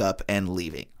pickup and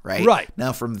leaving, right? Right.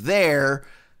 Now from there,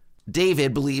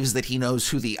 David believes that he knows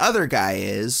who the other guy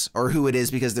is, or who it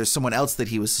is, because there's someone else that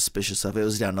he was suspicious of. It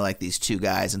was down to like these two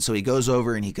guys. And so he goes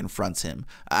over and he confronts him.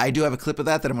 I do have a clip of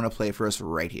that I'm going to play for us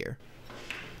right here.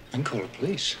 I can call the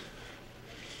police.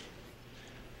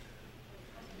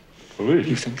 Police?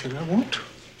 You think that I won't?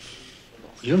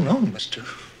 You're wrong, mister.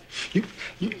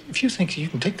 If you think you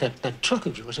can take that truck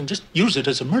of yours and just use it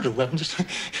as a murder weapon, just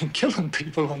killing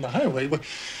people on the highway, well,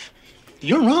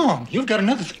 you're wrong. You've got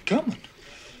another thing coming.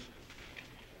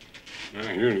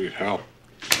 You need help.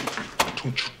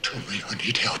 Don't you tell me I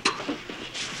need help.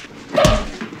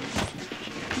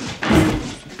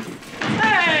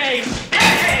 Hey,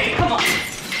 come on.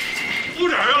 Who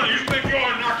the hell do you think you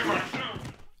are knocking my son?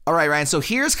 All right, Ryan. So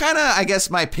here's kind of, I guess,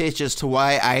 my pitch as to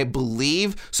why I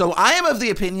believe. So I am of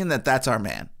the opinion that that's our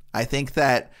man. I think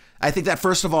that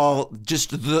first of all,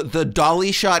 just the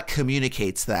dolly shot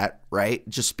communicates that, right?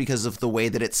 Just because of the way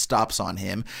that it stops on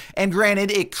him. And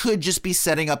granted, it could just be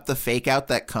setting up the fake out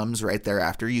that comes right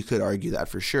thereafter. You could argue that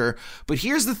for sure. But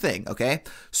here's the thing, okay?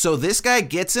 So this guy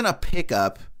gets in a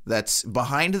pickup that's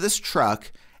behind this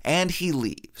truck and he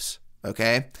leaves,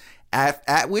 okay?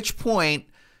 At which point,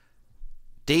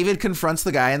 David confronts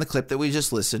the guy in the clip that we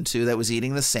just listened to that was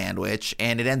eating the sandwich,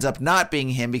 and it ends up not being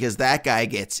him because that guy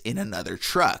gets in another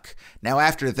truck. Now,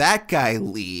 after that guy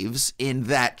leaves in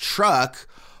that truck,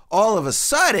 all of a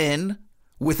sudden,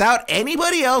 without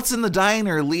anybody else in the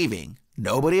diner leaving,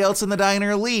 nobody else in the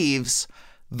diner leaves,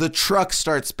 the truck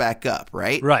starts back up,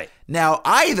 right? Right. Now,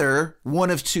 either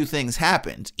one of two things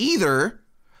happened. Either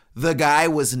the guy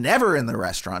was never in the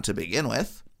restaurant to begin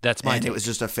with, that's my and take. It was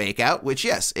just a fake out, which,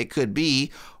 yes, it could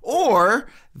be. Or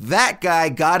that guy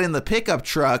got in the pickup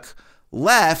truck,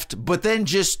 left, but then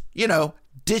just,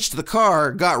 ditched the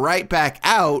car, got right back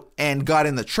out and got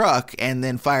in the truck and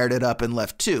then fired it up and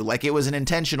left too. Like it was an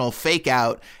intentional fake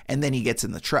out and then he gets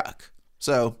in the truck.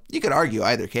 So you could argue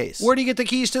either case. Where do you get the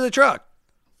keys to the truck?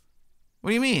 What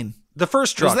do you mean? The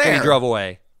first truck that he drove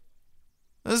away.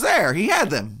 It was there. He had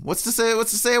them. What's to say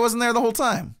it wasn't there the whole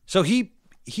time? So he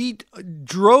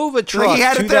drove a truck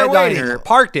to that diner,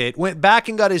 parked it, went back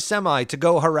and got his semi to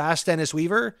go harass Dennis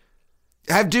Weaver.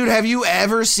 Have you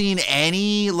ever seen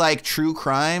any like true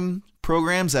crime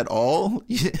programs at all?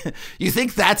 You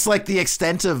think that's like the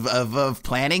extent of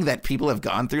planning that people have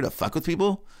gone through to fuck with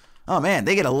people? Oh man,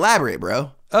 they get elaborate,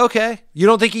 bro. Okay. You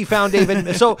don't think he found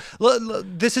David? So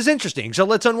this is interesting. So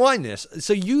let's unwind this.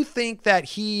 So you think that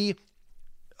he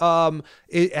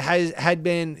had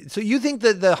been, so you think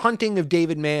that the hunting of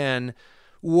David Mann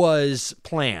was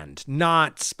planned,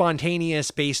 not spontaneous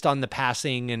based on the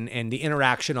passing and the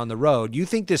interaction on the road. You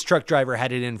think this truck driver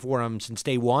had it in for him since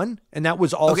day one and that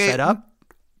was all set up?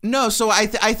 No, so I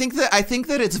think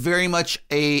that it's very much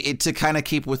to kind of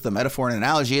keep with the metaphor and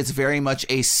analogy, it's very much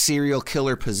a serial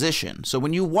killer position. So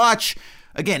when you watch,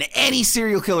 again, any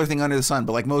serial killer thing under the sun,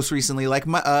 but like most recently, like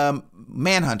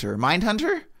Mindhunter,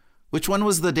 which one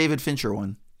was the David Fincher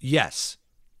one? Yes.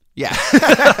 Yeah.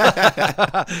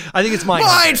 I think it's Mindhunter.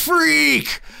 Mind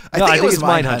Freak! I think it was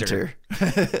Mindhunter.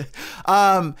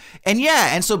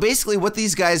 And so basically what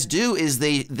these guys do is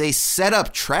they set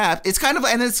up traps. It's kind of,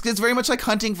 and it's very much like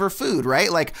hunting for food,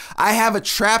 right? Like I have a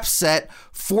trap set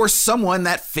for someone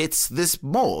that fits this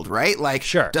mold, right? Like,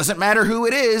 sure. Doesn't matter who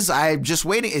it is. I'm just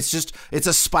waiting. It's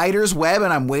a spider's web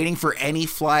and I'm waiting for any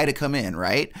fly to come in,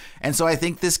 right? And so I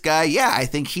think this guy, I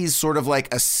think he's sort of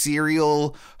like a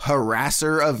serial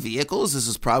harasser of vehicles. This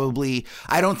is probably,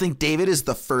 I don't think David is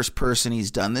the first person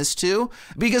he's done this to,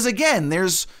 because again,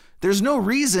 there's no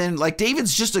reason, like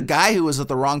David's just a guy who was at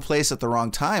the wrong place at the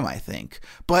wrong time, I think.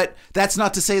 But that's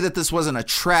not to say that this wasn't a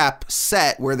trap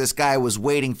set where this guy was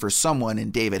waiting for someone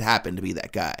and David happened to be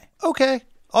that guy. Okay.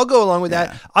 I'll go along with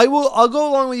that. I'll go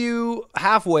along with you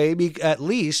halfway, at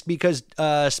least, because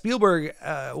Spielberg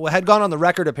had gone on the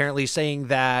record apparently saying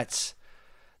that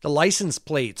the license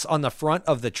plates on the front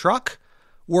of the truck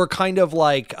were kind of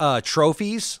like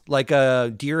trophies, like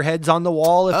deer heads on the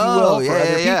wall, if you will, for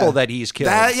other people that he's killed.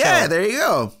 There you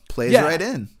go. Plays right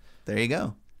in. There you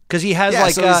go. Because he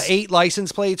has 8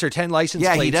 license plates or 10 license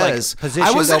plates. Yeah, he does. Like,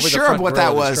 I wasn't sure of what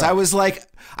that was. I was like,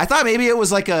 I thought maybe it was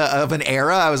like of an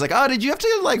era. I was like, oh, did you have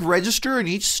to like register in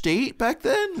each state back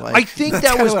then? Like, I think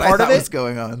that was part of it. Was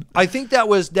going on. I think that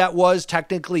was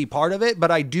technically part of it,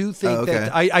 but I do think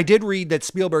that I did read that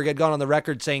Spielberg had gone on the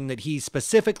record saying that he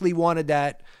specifically wanted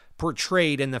that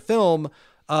portrayed in the film,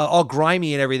 all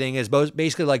grimy and everything, as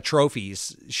basically like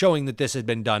trophies showing that this had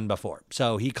been done before.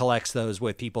 So he collects those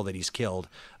with people that he's killed.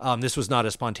 This was not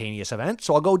a spontaneous event.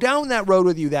 So I'll go down that road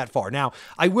with you that far. Now,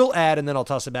 I will add, and then I'll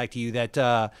toss it back to you, that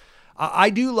I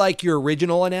do like your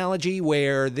original analogy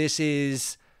where this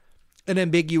is an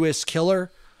ambiguous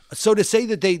killer. So to say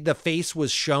that the face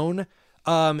was shown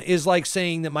is like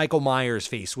saying that Michael Myers'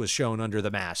 face was shown under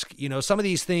the mask. You know, some of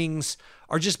these things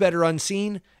are just better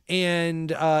unseen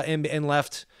and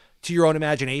left to your own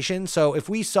imagination. So if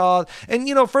we saw, and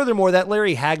you know, furthermore, that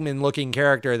Larry Hagman looking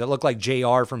character that looked like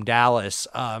JR from Dallas,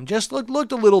 just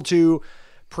looked a little too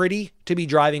pretty to be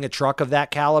driving a truck of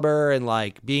that caliber and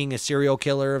like being a serial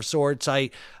killer of sorts. I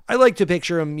like to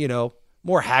picture him, you know,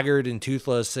 more haggard and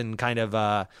toothless and kind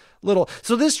of little.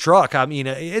 So this truck, I mean,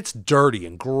 it's dirty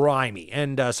and grimy,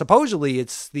 and supposedly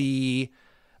it's the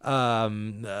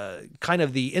kind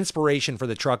of the inspiration for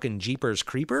the truck in Jeepers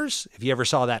Creepers, if you ever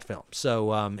saw that film.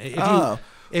 So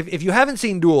if you haven't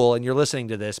seen Duel and you're listening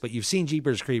to this, but you've seen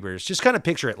Jeepers Creepers, just kind of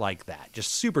picture it like that,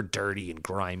 just super dirty and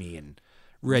grimy and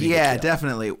ready to kill.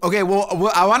 Definitely. Okay,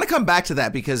 well, I want to come back to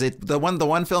that because the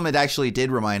one film it actually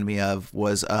did remind me of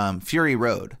was Fury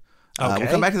Road. We'll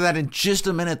come back to that in just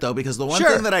a minute, though, because the one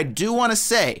thing that I do want to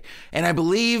say, and I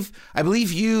believe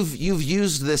you've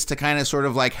used this to kind of sort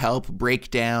of like help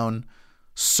break down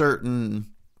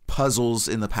certain puzzles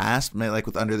in the past, like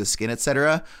with Under the Skin,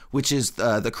 etc., which is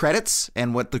the credits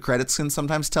and what the credits can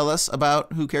sometimes tell us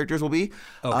about who characters will be.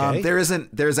 Okay. There's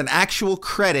an actual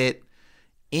credit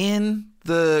in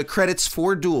the credits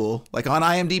for Duel, like on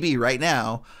IMDb right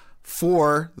now,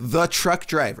 for the truck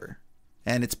driver.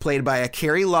 And it's played by a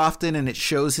Kerry Lofton, and it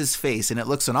shows his face, and it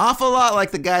looks an awful lot like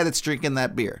the guy that's drinking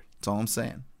that beer. That's all I'm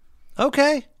saying.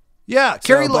 Okay. Yeah,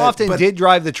 Kerry Lofton did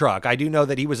drive the truck. I do know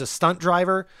that he was a stunt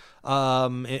driver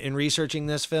in researching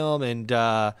this film, and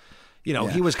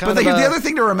he was kind of. But the other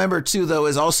thing to remember too, though,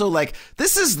 is also like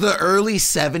this is the early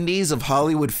 '70s of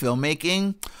Hollywood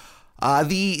filmmaking.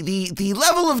 The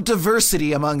level of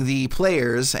diversity among the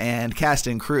players and cast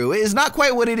and crew is not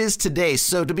quite what it is today.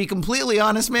 So to be completely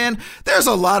honest, man, there's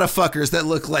a lot of fuckers that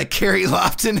look like Kerry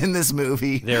Lofton in this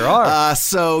movie. There are.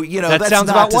 So, you know, that that's sounds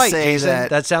not about to white, say Jason.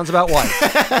 that. That sounds about white.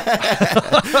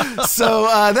 So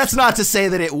that's not to say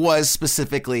that it was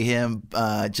specifically him,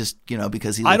 just, you know,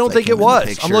 because he looked I don't like think him it was.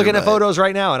 Picture, I'm looking at photos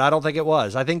right now, and I don't think it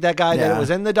was. I think that guy that was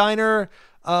in the diner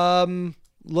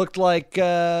looked like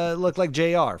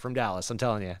JR from Dallas, I'm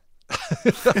telling you.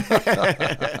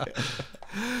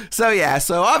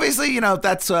 So obviously, you know,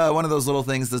 that's one of those little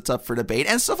things that's up for debate,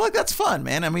 and stuff like that's fun,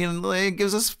 man. I mean, it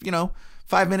gives us, you know,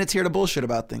 5 minutes here to bullshit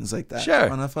about things like that. Sure.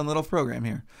 On a fun little program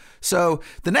here. So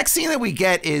the next scene that we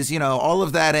get is, you know, all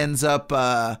of that ends up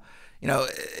you know,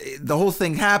 the whole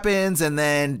thing happens, and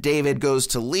then David goes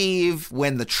to leave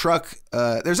when the truck,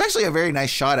 there's actually a very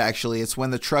nice shot, actually. It's when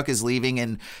the truck is leaving,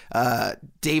 and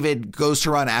David goes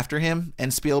to run after him,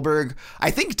 and Spielberg,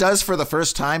 I think, does for the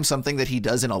first time something that he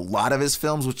does in a lot of his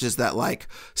films, which is that, like,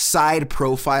 side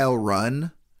profile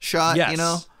run shot, yes. you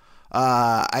know?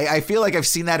 I feel like I've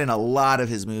seen that in a lot of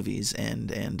his movies,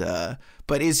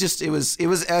 but it's just, it was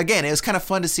kind of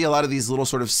fun to see a lot of these little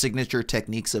sort of signature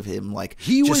techniques of him, like,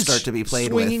 he just was start to be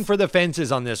played swinging with. for the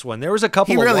fences on this one. There was a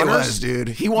couple He of really runners. was, dude.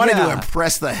 He wanted to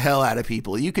impress the hell out of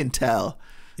people. You can tell.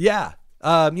 Yeah.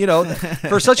 You know,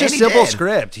 for such a simple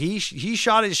script, he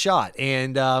shot his shot.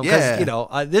 And, you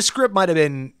know, this script might have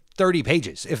been 30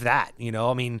 pages, if that, you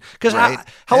know, I mean, because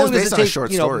how long does it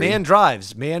take, you know, man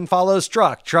drives, man follows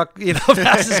truck, you know,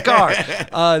 passes car.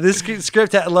 This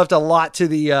script left a lot to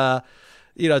the,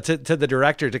 you know, to the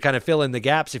director to kind of fill in the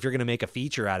gaps if you're going to make a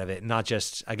feature out of it, and not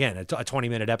just, again, a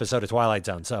 20-minute episode of Twilight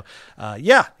Zone. So,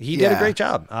 he did a great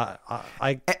job.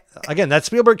 Again, that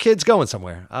Spielberg kid's going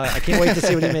somewhere. I can't wait to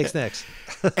see what he makes next.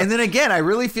 And then again, I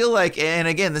really feel like, and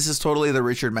again, this is totally the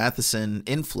Richard Matheson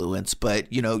influence,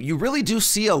 but, you know, you really do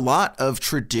see a lot of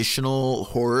traditional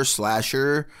horror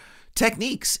slasher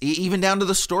techniques, even down to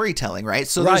the storytelling, right?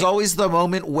 So there's always the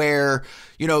moment where,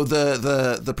 you know,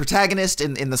 the protagonist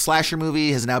in the slasher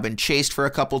movie has now been chased for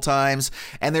a couple times,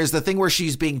 and there's the thing where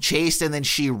she's being chased and then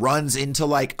she runs into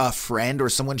like a friend or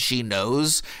someone she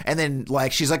knows, and then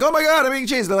like she's like, oh my god, I'm being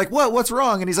chased. They're like, what's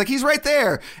wrong? And he's like, he's right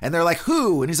there. And they're like,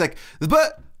 who? And he's like,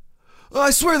 but oh,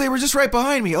 I swear they were just right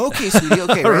behind me. Okay, sweetie,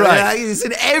 okay. Right? It's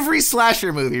in every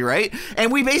slasher movie, right?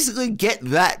 And we basically get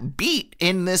that beat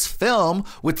in this film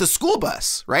with the school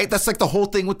bus, right? That's like the whole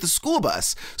thing with the school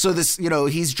bus. So this, you know,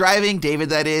 he's driving, David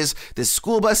that is, this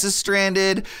school bus is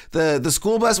stranded. The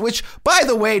school bus, which, by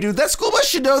the way, dude, that school bus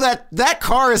should know that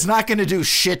car is not going to do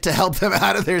shit to help them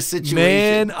out of their situation.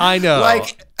 Man, I know.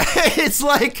 Like, it's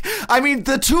like, I mean,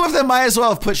 the two of them might as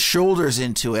well have put shoulders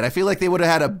into it. I feel like they would have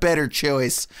had a better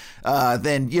choice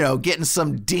than, you know, getting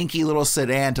some dinky little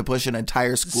sedan to push an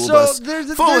entire school bus. So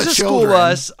there's a school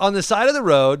bus on the side of the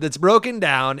road that's broken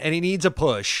down, and he needs a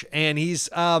push. And he's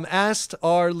asked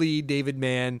our lead, David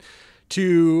Mann,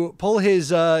 to pull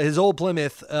his old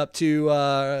Plymouth up to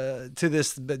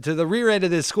the rear end of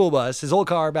this school bus, his old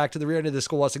car back to the rear end of the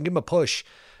school bus, and give him a push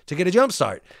to get a jump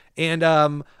start. And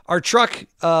our truck,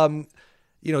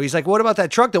 you know, he's like, what about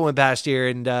that truck that went past here?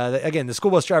 And again, the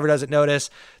school bus driver doesn't notice.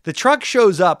 The truck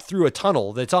shows up through a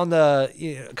tunnel that's on the,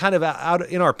 you know, kind of out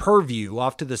in our purview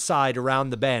off to the side around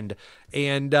the bend.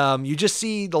 And you just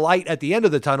see the light at the end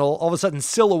of the tunnel, all of a sudden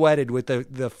silhouetted with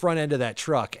the front end of that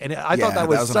truck. And I thought that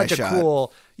was such a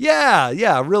cool,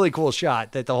 really cool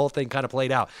shot that the whole thing kind of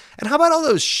played out. And how about all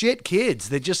those shit kids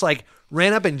that just like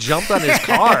ran up and jumped on his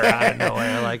car out of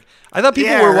nowhere? Like, I thought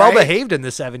people were well behaved in the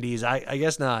 70s. I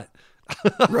guess not.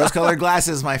 Rose-colored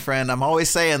glasses, my friend. I'm always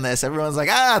saying this. Everyone's like,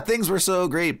 things were so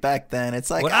great back then. It's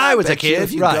like, when I was a kid,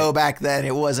 if you go back then,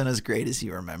 it wasn't as great as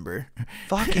you remember.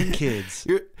 Fucking kids.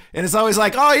 And it's always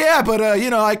like, oh yeah, but you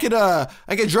know, I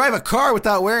could drive a car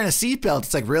without wearing a seatbelt.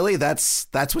 It's like, really? That's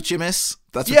what you miss?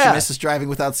 That's what you miss is driving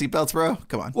without seatbelts, bro?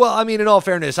 Come on. Well, I mean, in all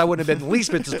fairness, I wouldn't have been the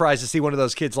least bit surprised to see one of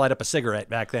those kids light up a cigarette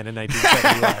back then in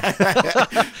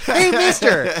 1971. Hey,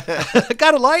 mister,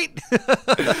 got a light?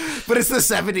 But it's the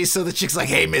 70s, so the chick's like,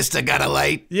 hey, mister, got a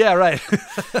light? Yeah, right.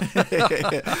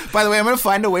 By the way, I'm going to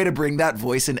find a way to bring that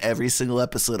voice in every single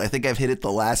episode. I think I've hit it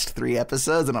the last 3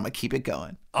 episodes, and I'm going to keep it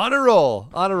going. On a roll.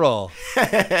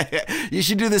 You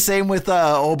should do the same with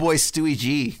old boy Stewie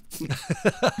G.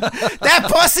 That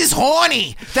bus is horny.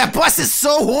 That bus is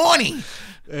so horny.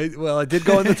 Well, I did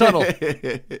go in the tunnel.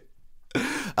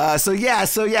 So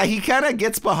he kind of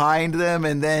gets behind them,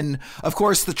 and then of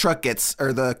course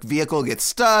the vehicle gets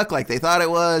stuck like they thought it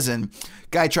was, and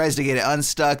guy tries to get it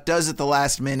unstuck, does it the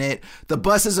last minute. The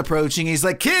bus is approaching. He's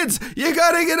like, kids, you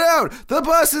gotta get out. The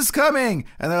bus is coming.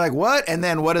 And they're like, what? And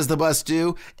then what does the bus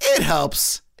do? It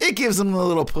helps. It gives them the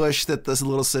little push that this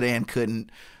little sedan couldn't.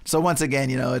 So once again,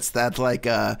 you know, it's that like,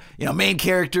 main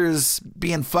characters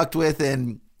being fucked with,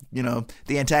 and, you know,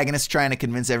 the antagonist trying to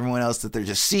convince everyone else that they're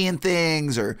just seeing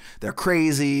things or they're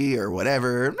crazy or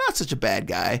whatever. Not such a bad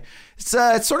guy. It's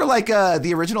sort of like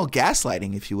the original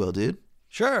Gaslighting, if you will, dude.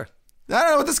 Sure. I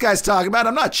don't know what this guy's talking about.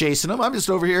 I'm not chasing him. I'm just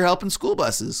over here helping school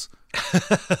buses.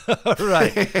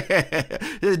 Right.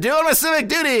 Doing my civic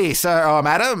duty, sir,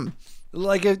 madam.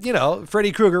 Like, you know,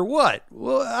 Freddy Krueger, what?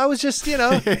 Well, I was just, you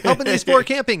know, helping these poor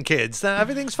camping kids.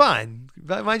 Everything's fine.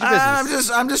 Mind your business.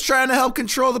 I'm just trying to help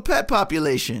control the pet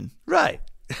population. Right.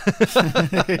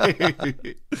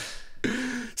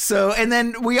 So, and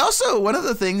then we also, one of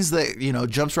the things that,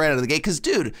 jumps right out of the gate, because,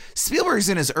 dude, Spielberg's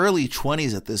in his early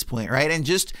 20s at this point, right? And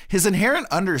just his inherent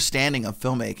understanding of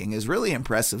filmmaking is really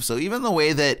impressive. So even the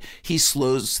way that he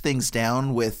slows things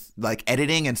down with, like,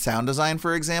 editing and sound design,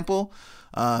 for example,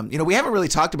 we haven't really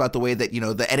talked about the way that,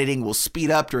 the editing will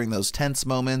speed up during those tense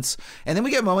moments. And then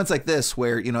we get moments like this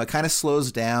where, it kind of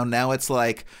slows down. Now it's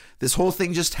like this whole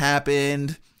thing just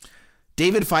happened.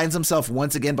 David finds himself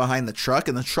once again behind the truck,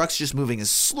 and the truck's just moving as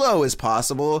slow as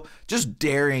possible, just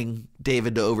daring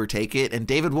David to overtake it. And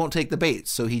David won't take the bait.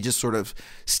 So he just sort of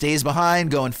stays behind,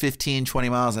 going 15, 20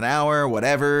 miles an hour,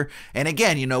 whatever. And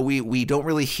again, we don't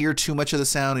really hear too much of the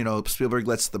sound. Spielberg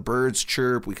lets the birds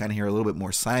chirp. We kind of hear a little bit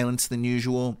more silence than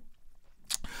usual.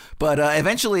 But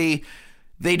eventually,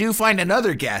 they do find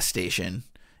another gas station.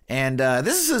 And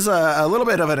this is a little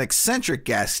bit of an eccentric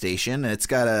gas station. It's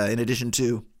got, in addition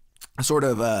to a sort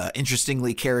of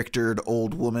interestingly charactered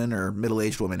old woman, or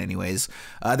middle-aged woman anyways,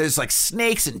 there's like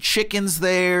snakes and chickens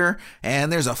there, and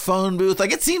there's a phone booth.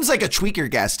 Like, it seems like a tweaker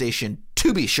gas station,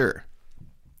 to be sure.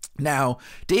 Now,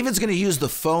 David's going to use the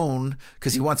phone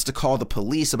because he wants to call the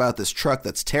police about this truck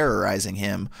that's terrorizing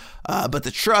him, but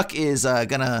the truck is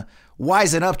going to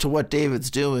wisen up to what David's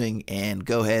doing and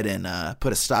go ahead and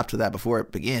put a stop to that before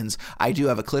it begins. I do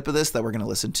have a clip of this that we're going to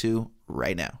listen to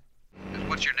right now.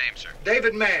 What's your name, sir?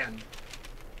 David Mann.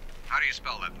 How do you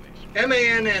spell that, please?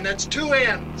 M-A-N-N. That's 2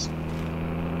 N's.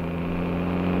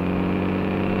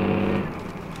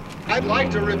 I'd like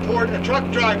to report a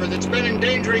truck driver that's been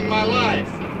endangering my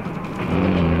life.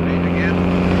 Your name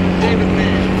again? David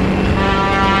Mann.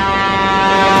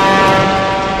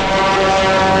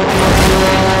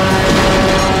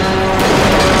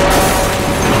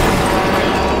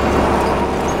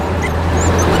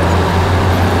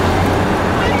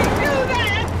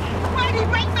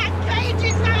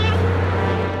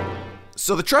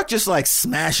 So the truck just like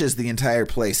smashes the entire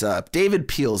place up. David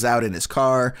peels out in his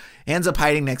car, ends up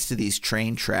hiding next to these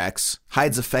train tracks,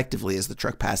 hides effectively as the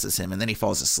truck passes him, and then he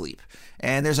falls asleep.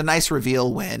 And there's a nice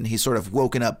reveal when he's sort of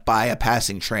woken up by a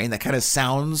passing train that kind of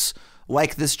sounds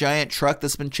like this giant truck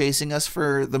that's been chasing us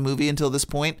for the movie until this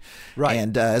point. Right.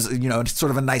 And, it's sort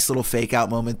of a nice little fake out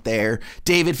moment there.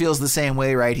 David feels the same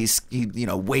way, right? He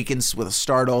wakens with a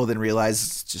startle, then realizes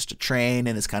it's just a train,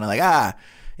 and it's kind of like,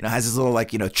 has his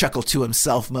little, chuckle to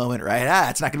himself moment, right?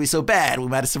 It's not going to be so bad. We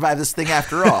might have survived this thing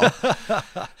after all.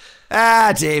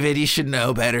 David, you should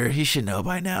know better. You should know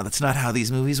by now. That's not how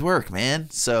these movies work,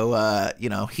 man. So,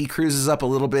 he cruises up a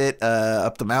little bit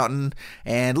up the mountain,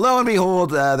 and lo and behold,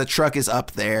 the truck is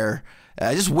up there,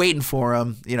 just waiting for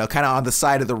him, kind of on the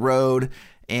side of the road.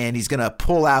 And he's gonna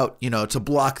pull out, to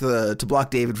block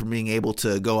David from being able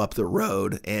to go up the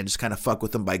road, and just kind of fuck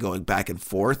with him by going back and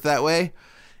forth that way.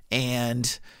 And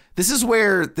this is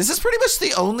pretty much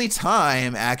the only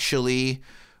time, actually.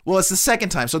 Well, it's the second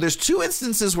time. So there's 2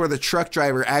 instances where the truck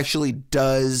driver actually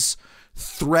does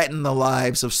threaten the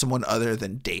lives of someone other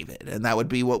than David. And that would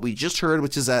be what we just heard,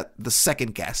 which is at the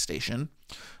second gas station,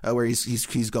 where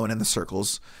he's going in the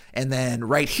circles. And then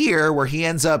right here, where he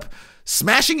ends up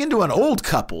smashing into an old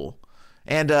couple.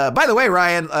 And by the way,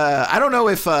 Ryan, I don't know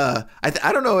if I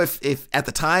don't know if at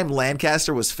the time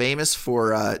Lancaster was famous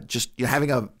for just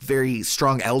having a very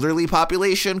strong elderly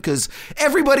population, because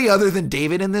everybody other than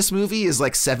David in this movie is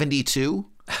like 72.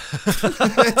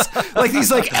 It's like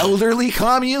these like elderly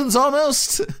communes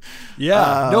almost.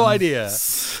 Yeah, no idea.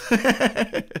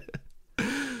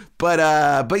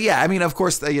 But yeah, I mean, of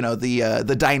course,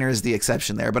 the diner is the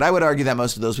exception there. But I would argue that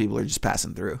most of those people are just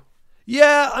passing through.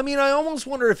 Yeah, I mean, I almost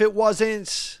wonder if it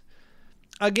wasn't,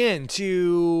 again,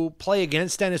 to play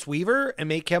against Dennis Weaver and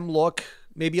make him look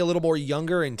maybe a little more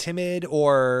younger and timid,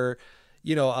 or,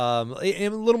 a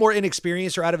little more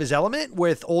inexperienced or out of his element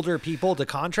with older people to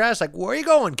contrast. Like, where are you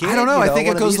going, kid? I don't know. I think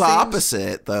it goes the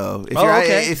opposite, though.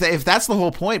 If that's the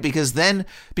whole point, because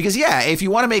if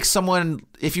you want to make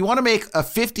a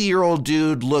 50-year-old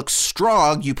dude look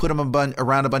strong, you put him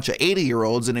around a bunch of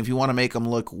 80-year-olds, and if you want to make him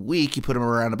look weak, you put him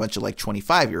around a bunch of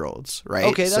 25-year-olds, right?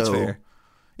 Okay, that's fair.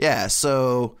 Yeah,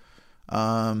 so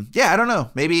I don't know.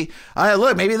 Maybe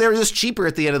maybe they were just cheaper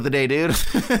at the end of the day, dude.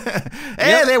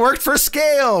 Hey, They worked for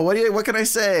scale. What can I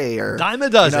say? Or dime a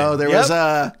dozen.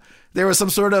 There was some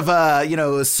sort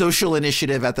of social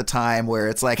initiative at the time where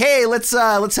it's like, hey, let's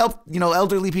help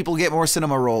elderly people get more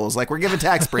cinema rolls. Like, we're giving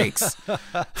tax breaks,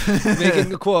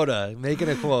 making a quota.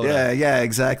 Yeah,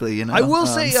 exactly. I will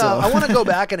say, I want to go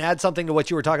back and add something to what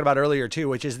you were talking about earlier too,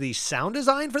 which is the sound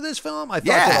design for this film. I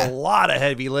thought did a lot of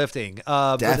heavy lifting, with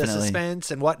the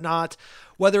suspense and whatnot.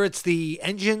 Whether it's the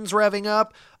engines revving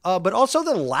up, but also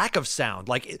the lack of sound.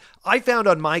 Like, I found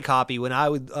on my copy when I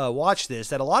would watch this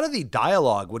that a lot of the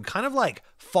dialogue would kind of like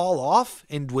fall off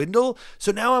and dwindle.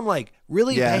 So now I'm like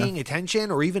really paying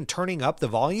attention or even turning up the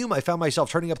volume. I found myself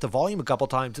turning up the volume a couple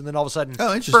times and then all of a sudden,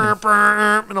 burr,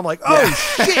 burr, and I'm like, oh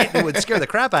shit, it would scare the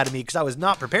crap out of me because I was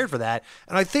not prepared for that.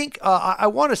 And I think I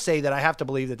want to say that I have to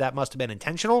believe that that must have been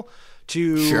intentional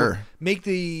to make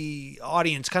the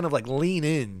audience kind of like lean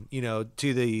in, you know,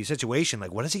 to the situation.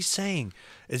 Like, what is he saying?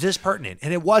 Is this pertinent?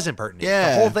 And it wasn't pertinent.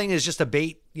 Yeah. The whole thing is just a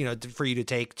bait, you know, for you to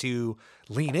take to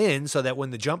lean in so that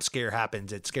when the jump scare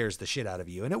happens, it scares the shit out of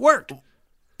you. And it worked.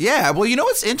 Yeah, well, you know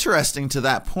what's interesting to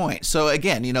that point? So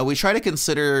again, you know, we try to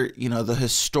consider, you know, the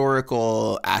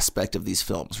historical aspect of these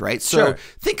films, right? So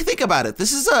think about it.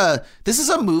 This is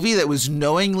a movie that was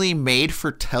knowingly made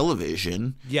for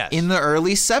television in the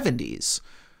early 70s.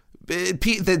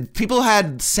 People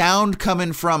had sound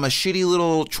coming from a shitty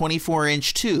little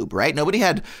 24-inch tube, right? Nobody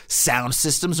had sound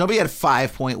systems. Nobody had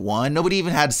 5.1. Nobody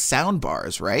even had sound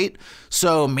bars, right?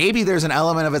 So maybe there's an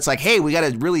element of it's like, hey, we got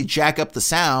to really jack up the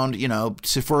sound, you know,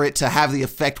 for it to have the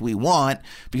effect we want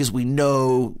because we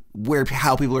know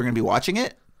how people are going to be watching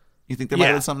it. You think there might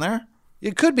have been something there?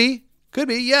 It could be.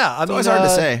 Yeah. I mean, it's hard to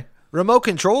say. Remote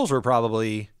controls were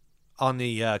probably on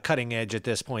the cutting edge at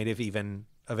this point, if even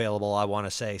available, I want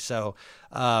to say. So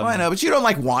I know, but you don't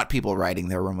like want people riding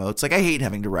their remotes. Like, I hate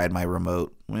having to ride my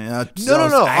remote. No.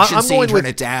 Action I'm scene, going turn with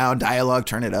it down. Dialogue,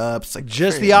 turn it up. It's like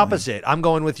just the opposite. I'm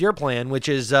going with your plan, which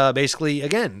is basically,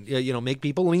 again, you know, make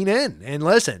people lean in and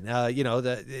listen. You know,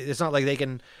 it's not like they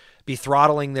can be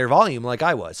throttling their volume like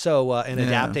I was. So and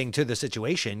adapting to the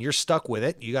situation, you're stuck with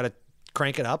it. You got to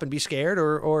crank it up and be scared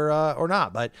or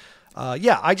not. But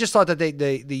I just thought that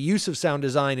the use of sound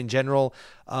design in general,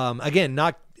 again,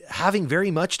 not having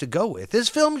very much to go with. This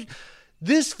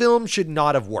film should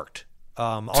not have worked.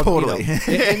 Totally.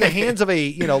 You know, in the hands of a,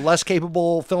 you know, less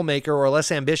capable filmmaker or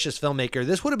less ambitious filmmaker,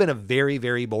 this would have been a very,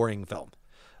 very boring film.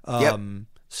 Yeah,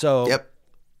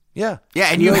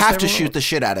 and you have to shoot the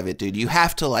shit out of it, dude. You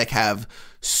have to like have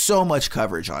so much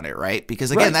coverage on it, right?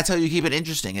 Because again, that's how you keep it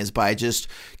interesting, is by just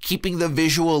keeping the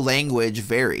visual language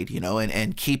varied, you know,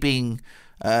 and keeping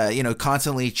you know,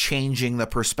 constantly changing the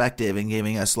perspective and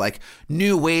giving us like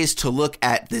new ways to look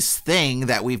at this thing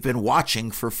that we've been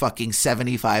watching for fucking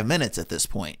 75 minutes at this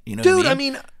point. You know, dude, what I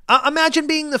mean? Imagine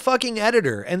being the fucking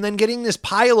editor and then getting this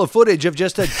pile of footage of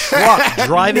just a truck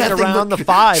driving around the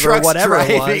 5 or whatever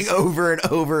it was. Over and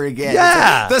over again.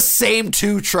 Yeah. Like the same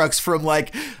 2 trucks from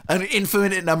like an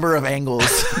infinite number of angles.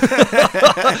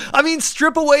 I mean,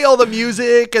 strip away all the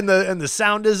music and the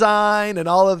sound design and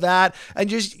all of that. And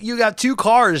just, you got 2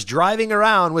 cars driving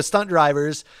around with stunt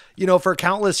drivers, you know, for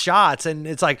countless shots. And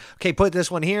it's like, okay, put this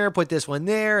one here, put this one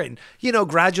there. And, you know,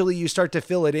 gradually you start to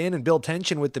fill it in and build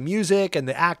tension with the music and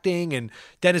the acting and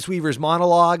Dennis Weaver's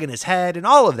monologue in his head and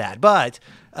all of that. But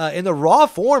in the raw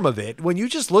form of it, when you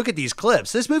just look at these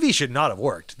clips, this movie should not have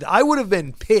worked. I would have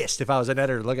been pissed if I was an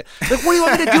editor. Like, what do you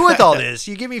want me to do with all this?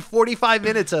 You give me 45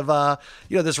 minutes of,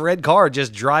 you know, this red car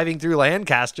just driving through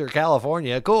Lancaster,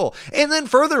 California. Cool. And then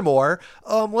furthermore,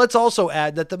 let's also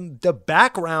add that the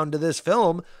background to this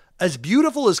film, as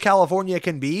beautiful as California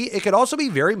can be, it could also be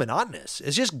very monotonous.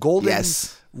 It's just golden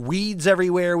weeds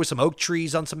everywhere with some oak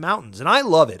trees on some mountains. And I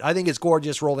love it. I think it's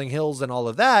gorgeous, rolling hills and all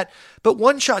of that. But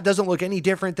one shot doesn't look any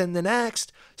different than the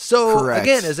next. So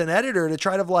again, as an editor, to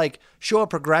try to like show a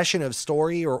progression of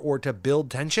story or to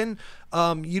build tension,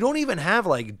 you don't even have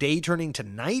like day turning to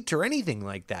night or anything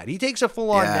like that. He takes a full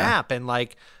on nap and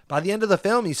like by the end of the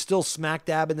film, he's still smack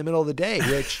dab in the middle of the day,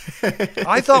 which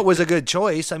I thought was a good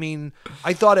choice. I mean,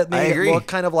 I thought it made it look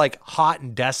kind of like hot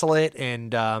and desolate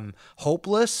and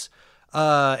hopeless.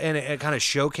 And it kind of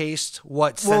showcased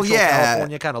what Central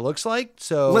California kind of looks like.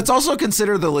 So let's also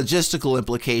consider the logistical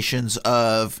implications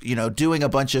of, you know, doing a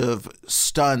bunch of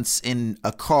stunts in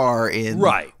a car in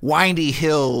windy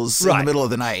hills in the middle of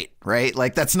the night, right?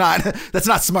 Like that's not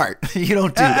smart. You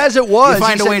don't do that. As it was, you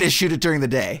find a way to shoot it during the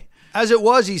day. As it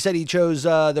was, he said he chose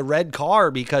the red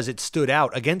car because it stood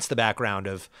out against the background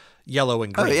of yellow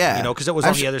and green, you know, because it was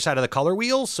on the other side of the color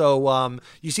wheel. So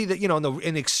you see that, you know,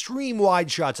 in extreme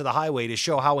wide shots of the highway to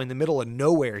show how in the middle of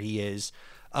nowhere he is,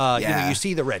 you know, you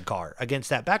see the red car against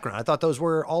that background. I thought those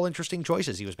were all interesting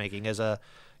choices he was making as a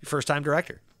first-time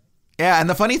director. Yeah, and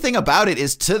the funny thing about it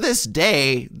is to this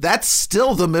day, that's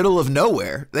still the middle of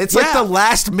nowhere. It's like the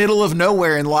last middle of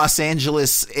nowhere in Los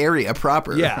Angeles area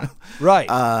proper. Yeah, right.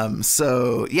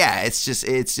 So, yeah,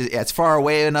 it's far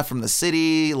away enough from the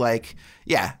city, like...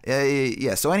 Yeah.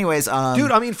 So anyways, dude,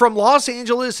 I mean, from Los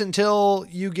Angeles until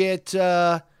you get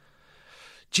to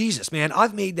Jesus, man,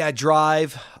 I've made that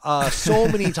drive so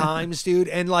many times, dude.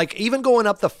 And like even going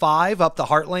up the 5, up the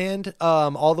Heartland,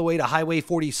 all the way to Highway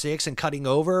 46 and cutting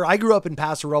over. I grew up in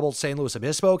Paso Robles, San Luis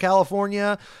Obispo,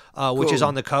 California, which is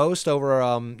on the coast over,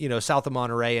 south of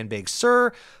Monterey and Big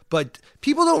Sur. But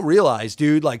people don't realize,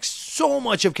 dude, like so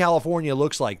much of California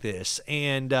looks like this.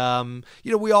 And,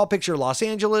 we all picture Los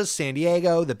Angeles, San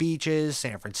Diego, the beaches,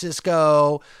 San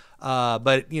Francisco.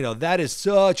 But that is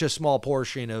such a small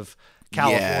portion of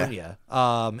California.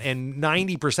 And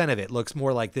 90% of it looks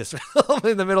more like this in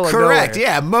the middle of nowhere. Correct.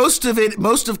 Yeah. Most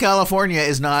of California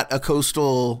is not a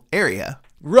coastal area.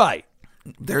 Right.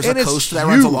 There's a coast that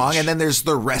runs along, and then there's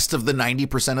the rest of the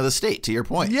 90% of the state, to your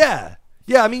point. Yeah.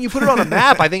 Yeah, I mean, you put it on a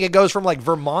map, I think it goes from like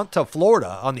Vermont to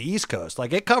Florida on the East Coast.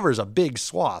 Like it covers a big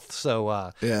swath.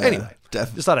 So anyway,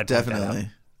 just thought I'd point that out.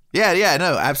 Yeah,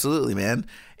 no, absolutely, man.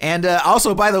 And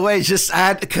also, by the way,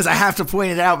 because I have to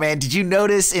point it out, man, did you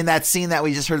notice in that scene that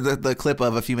we just heard the clip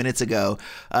of a few minutes ago,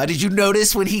 did you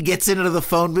notice when he gets into the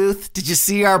phone booth, did you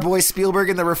see our boy Spielberg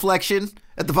in the reflection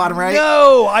at the bottom right?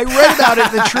 No, I read about it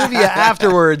in the trivia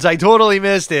afterwards. I totally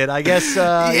missed it. I guess,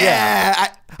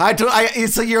 yeah.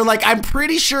 So you're like, I'm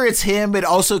pretty sure it's him. It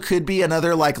also could be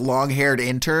another like long-haired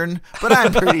intern, but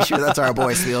I'm pretty sure that's our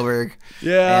boy Spielberg.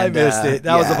 Yeah, I missed it.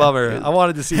 That was a bummer. I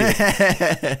wanted to see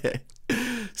it.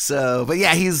 So, but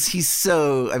yeah, he's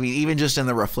so, I mean, even just in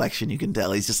the reflection, you can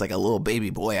tell he's just like a little baby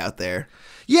boy out there.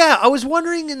 Yeah, I was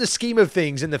wondering in the scheme of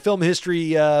things in the film history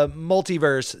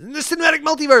multiverse, in the cinematic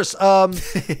multiverse,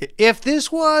 if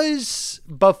this was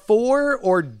before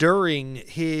or during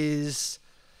his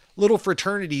little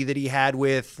fraternity that he had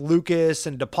with Lucas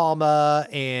and De Palma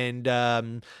and,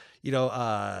 and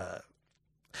Coppola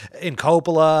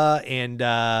and,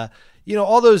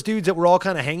 all those dudes that were all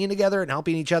kind of hanging together and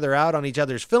helping each other out on each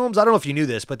other's films. I don't know if you knew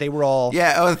this, but they were all...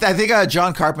 Yeah, I think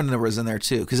John Carpenter was in there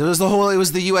too, because it was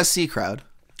the USC crowd.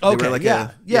 Okay, like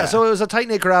yeah. So it was a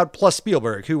tight-knit crowd plus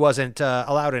Spielberg, who wasn't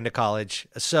allowed into college.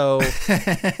 So,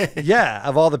 yeah,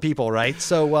 of all the people, right?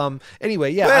 So,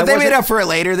 anyway, yeah. But they made up for it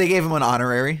later. They gave him an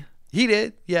honorary. He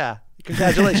did, yeah.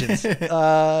 Congratulations.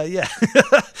 Yeah.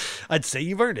 I'd say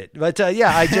you've earned it. But,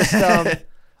 yeah, I just...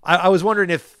 I was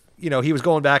wondering if, he was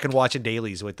going back and watching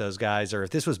dailies with those guys, or if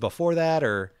this was before that,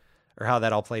 or how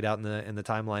that all played out in the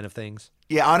timeline of things.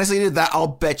 Yeah, honestly, dude, I'll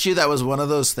bet you that was one of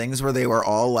those things where they were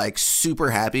all like super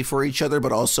happy for each other,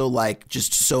 but also like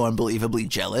just so unbelievably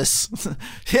jealous.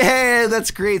 Hey, that's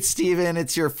great, Steven.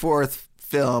 It's your 4th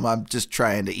film. I'm just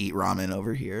trying to eat ramen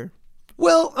over here.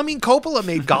 Well, I mean, Coppola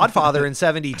made Godfather in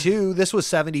 72. This was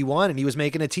 71, and he was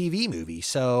making a TV movie.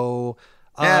 So,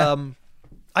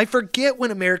 I forget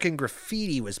when American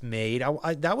Graffiti was made.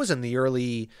 That was in the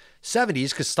early 70s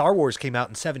because Star Wars came out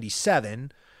in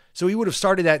 77. So he would have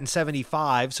started that in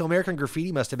 75. So American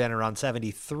Graffiti must have been around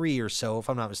 73 or so, if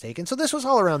I'm not mistaken. So this was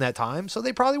all around that time. So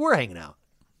they probably were hanging out.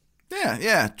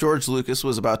 Yeah. George Lucas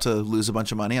was about to lose a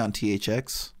bunch of money on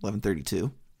THX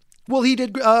 1132. Well, he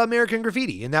did American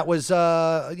Graffiti, and that was,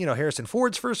 Harrison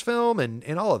Ford's first film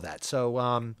and all of that.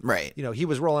 So, right. He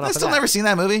was rolling up. I've still never seen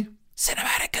that movie.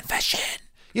 Cinematic Confession.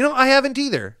 I haven't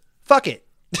either. Fuck it.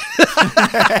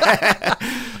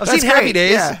 I've seen Happy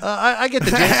Days. Yeah. I get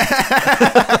the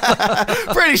gist.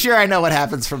 Pretty sure I know what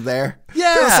happens from there.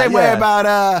 Yeah. Feel the same way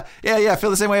about feel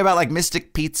the same way about like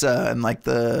Mystic Pizza and like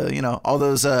the all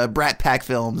those Brat Pack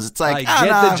films. It's like I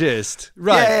get the gist.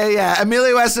 Right. Yeah.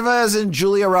 Emilio Estevez and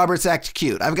Julia Roberts act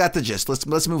cute. I've got the gist.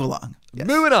 Let's move along. Yes.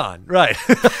 Moving on. Right.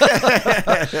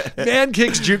 Man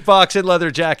kicks jukebox in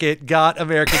leather jacket. Got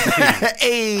American Graffiti.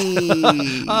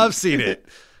 Hey. I've seen it.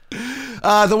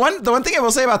 The one thing I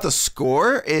will say about the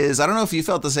score is I don't know if you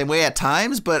felt the same way at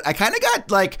times, but I kind of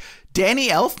got like Danny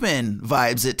Elfman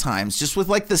vibes at times, just with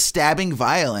like the stabbing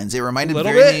violins. It reminded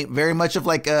me very much of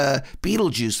like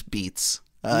Beetlejuice beats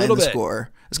in the score.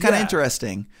 It's kind of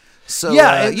interesting. So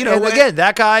again,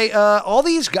 that guy, all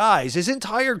these guys, his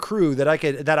entire crew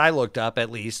that I looked up,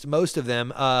 at least most of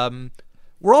them,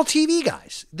 we're all TV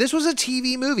guys. This was a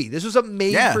TV movie. This was a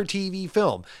made-for-TV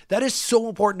film. That is so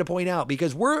important to point out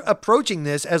because we're approaching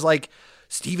this as like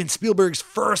Steven Spielberg's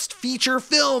first feature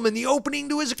film and the opening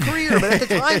to his career. But at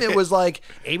the time, it was like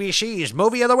ABC's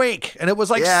Movie of the Week. And it was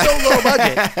like so low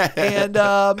budget. And,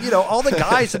 all the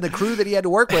guys in the crew that he had to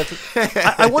work with,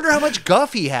 I wonder how much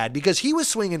guff he had because he was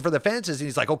swinging for the fences. And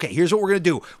he's like, okay, here's what we're going to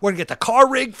do. We're going to get the car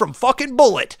rig from fucking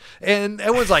Bullet. And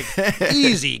everyone's like,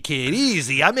 easy, kid,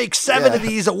 easy. I make 7 of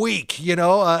these a week, They're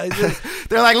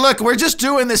like, look, we're just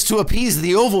doing this to appease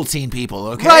the Ovaltine people,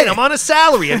 okay? Right, I'm on a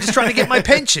salary. I'm just trying to get my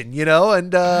pension,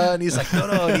 And he's like,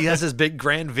 no. And he has this big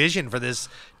grand vision for this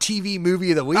TV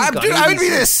movie of the week. Dude, I would be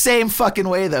the same fucking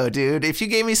way though, dude. If you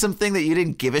gave me something that you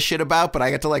didn't give a shit about, but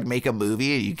I got to like make a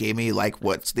movie and you gave me like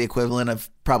what's the equivalent of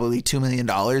probably $2 million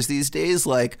these days,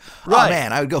 like, right. Oh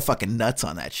man, I would go fucking nuts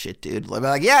on that shit, dude. I'd be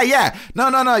like, yeah.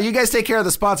 No. You guys take care of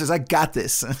the sponsors. I got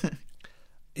this.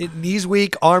 Knees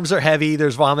weak, arms are heavy.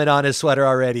 There's vomit on his sweater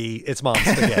already. It's Mom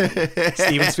Spaghetti.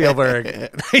 Steven Spielberg,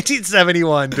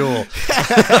 1971 Duel.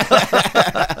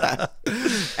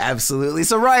 Absolutely.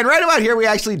 So Ryan, right about here, we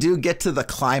actually do get to the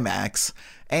climax.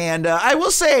 And I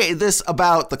will say this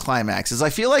about the climax is I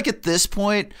feel like at this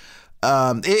point,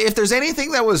 if there's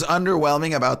anything that was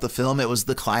underwhelming about the film, it was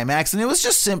the climax, and it was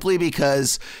just simply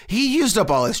because he used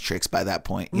up all his tricks by that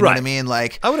point. You know what I mean?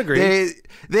 Like, I would agree.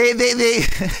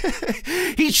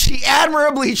 He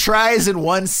admirably tries in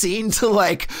one scene to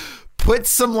like put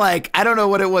some like, I don't know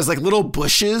what it was, like little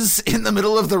bushes in the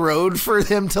middle of the road for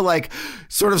him to like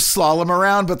sort of slalom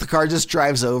around, but the car just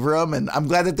drives over him. And I'm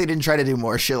glad that they didn't try to do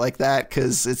more shit like that,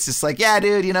 because it's just like, yeah,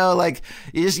 dude, you know, like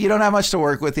you don't have much to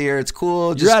work with here. It's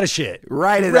cool. You're out of shit.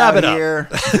 Write it out here.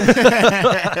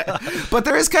 But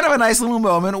there is kind of a nice little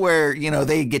moment where, you know,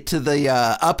 they get to the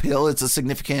uphill. It's a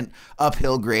significant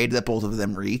uphill grade that both of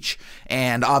them reach.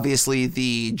 And obviously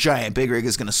the giant big rig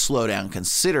is going to slow down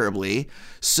considerably.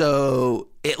 So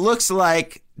it looks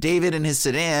like David in his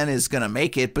sedan is going to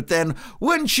make it. But then,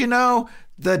 wouldn't you know,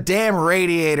 the damn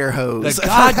radiator hose. The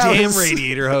goddamn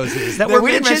radiator hoses. That were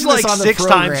mentioned like 6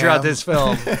 times throughout this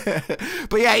film.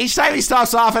 But yeah, each time he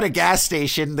stops off at a gas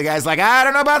station, the guy's like, I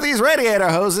don't know about these radiator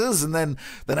hoses. And then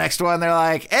the next one, they're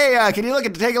like, hey, can you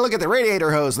take a look at the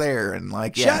radiator hose there? And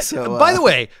like, yeah. By the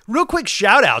way, real quick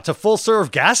shout out to full serve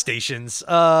gas stations.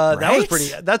 That was pretty,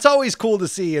 that's always cool to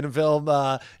see in a film.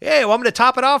 Hey, want me to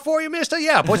top it off for you, mister?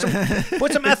 Yeah, put some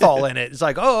ethanol in it. It's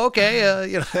like, oh, okay.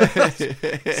 You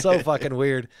know, so fucking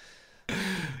weird.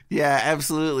 Yeah,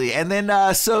 absolutely. And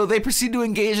then so they proceed to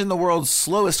engage in the world's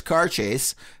slowest car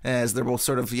chase as they're both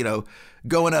sort of, you know,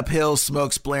 going uphill,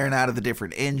 smoke's blaring out of the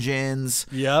different engines.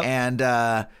 Yeah. And,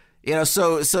 you know,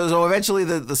 so eventually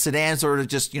the sedan sort of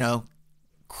just, you know,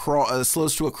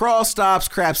 slows to a crawl, stops,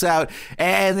 craps out.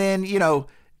 And then, you know,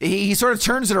 he sort of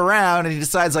turns it around and he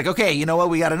decides like, okay, you know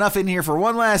what? We got enough in here for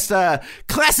one last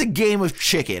classic game of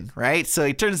chicken, right? So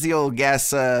he turns the old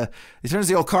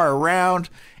car around,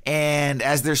 and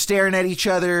as they're staring at each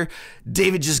other,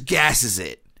 David just gasses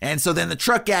it. And so then the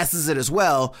truck gasses it as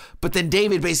well. But then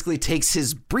David basically takes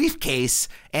his briefcase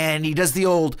and he does the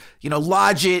old, you know,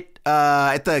 lodge it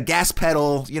at the gas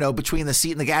pedal, you know, between the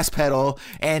seat and the gas pedal,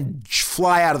 and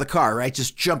fly out of the car, right?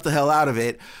 Just jump the hell out of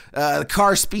it. The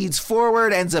car speeds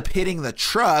forward, ends up hitting the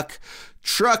truck.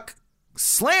 Truck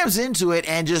slams into it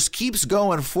and just keeps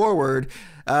going forward.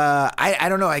 I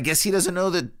don't know. I guess he doesn't know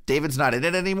that David's not in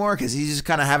it anymore because he's just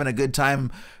kind of having a good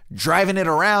time driving it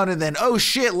around. And then, oh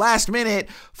shit, last minute,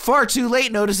 far too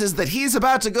late, notices that he's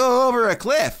about to go over a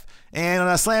cliff.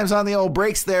 And slams on the old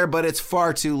brakes there, but it's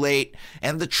far too late.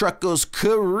 And the truck goes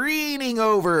careening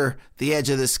over the edge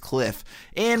of this cliff.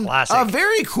 In Classic. A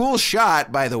very cool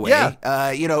shot, by the way.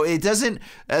 Yeah. You know, it doesn't,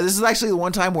 this is actually the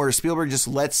one time where Spielberg just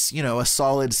lets, you know, a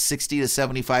solid 60 to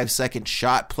 75 second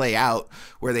shot play out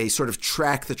where they sort of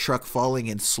track the truck falling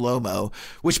in slow-mo,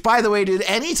 which, by the way, dude,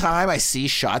 anytime I see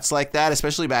shots like that,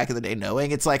 especially back in the day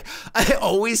knowing, it's like, I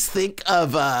always think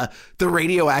of the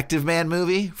Radioactive Man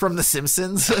movie from The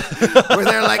Simpsons, where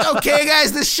they're like, okay,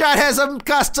 guys, this shot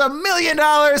cost $1 million,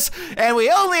 and we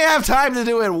only have time to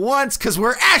do it once because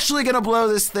we're actually going to blow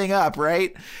this thing up,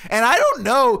 right? And I don't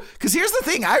know, because here's the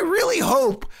thing, I really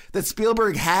hope that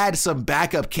Spielberg had some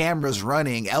backup cameras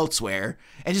running elsewhere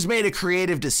and just made a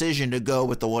creative decision to go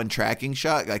with the one tracking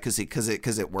shot, like, because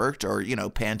it worked, or, you know,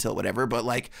 pan tilt, whatever. But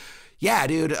like, yeah,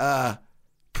 dude,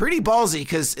 pretty ballsy,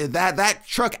 because that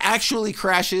truck actually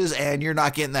crashes and you're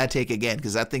not getting that take again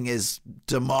because that thing is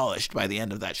demolished by the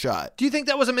end of that shot. Do you think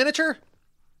that was a miniature?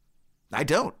 I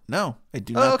don't. No, I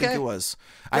do not think it was.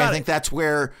 I think that's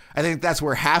where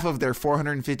half of their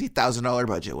 $450,000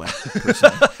 budget went.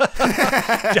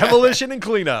 Demolition and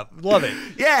cleanup. Love it.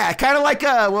 Yeah, kind of like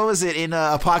what was it in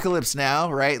Apocalypse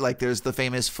Now, right? Like there's the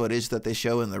famous footage that they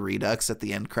show in the Redux at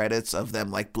the end credits of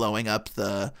them like blowing up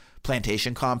the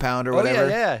plantation compound or whatever.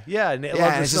 Yeah. And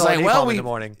it's just like, well, in the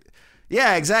morning.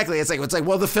 Yeah, exactly. It's like,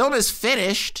 well, the film is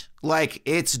finished. Like,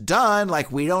 it's done. Like,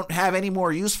 we don't have any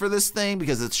more use for this thing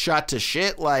because it's shot to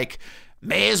shit. Like,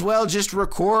 may as well just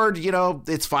record, you know,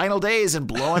 its final days and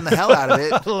blowing the hell out of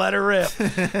it. Let it rip.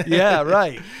 Yeah,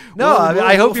 right. No,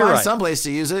 I hope you're right. Someplace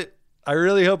to use it. I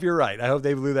really hope you're right. I hope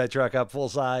they blew that truck up full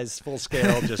size, full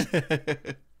scale. Just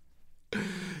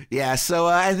Yeah, so,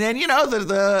 and then,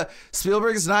 the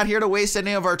Spielberg is not here to waste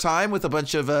any of our time with a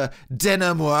bunch of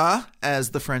denouement,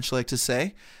 as the French like to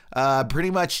say.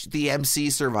 Pretty much the MC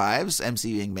survives,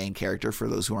 MC being main character for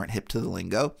those who aren't hip to the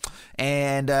lingo.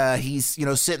 And he's,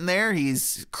 sitting there,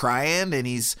 he's crying, and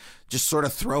he's just sort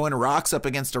of throwing rocks up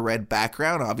against a red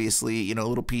background. Obviously, a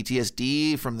little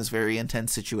PTSD from this very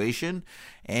intense situation.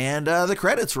 And the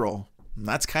credits roll. And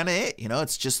that's kind of it.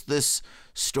 It's just this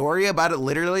story about it,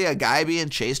 literally a guy being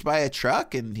chased by a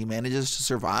truck, and he manages to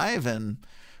survive. And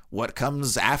what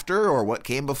comes after or what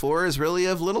came before is really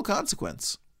of little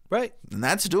consequence. Right. And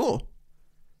that's Duel.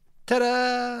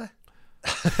 Ta-da!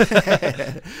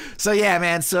 So yeah,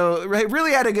 man. So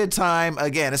really had a good time.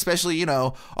 Again, especially,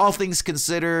 all things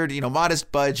considered,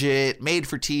 modest budget, made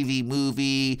for TV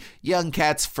movie, young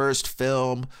cat's first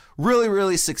film, really,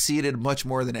 really succeeded much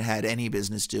more than it had any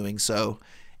business doing so.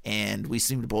 And we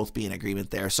seem to both be in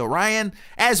agreement there. So Ryan,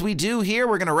 as we do here,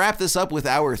 we're going to wrap this up with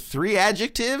our 3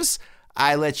 adjectives.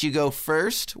 I let you go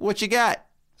first. What you got?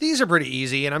 These are pretty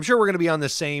easy, and I'm sure we're going to be on the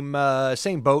same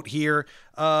boat here.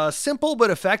 Simple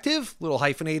but effective, little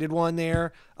hyphenated one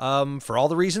there. For all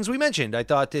the reasons we mentioned, I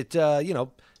thought that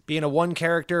being a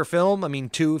 1-character film, I mean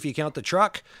 2 if you count the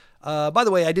truck. By the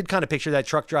way, I did kind of picture that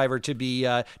truck driver to be.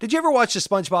 Did you ever watch the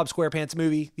SpongeBob SquarePants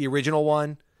movie, the original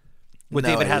one, with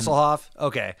David Hasselhoff?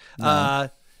 Okay. No.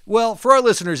 Well, for our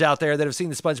listeners out there that have seen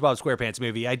the SpongeBob SquarePants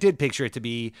movie, I did picture it to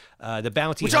be the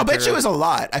bounty hunter. Which I'll bet you is a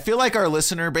lot. I feel like our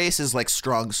listener base is like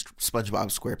strong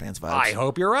SpongeBob SquarePants vibes. I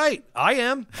hope you're right. I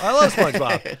am. I love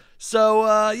SpongeBob. So,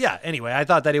 anyway, I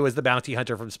thought that it was the bounty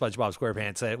hunter from SpongeBob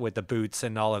SquarePants with the boots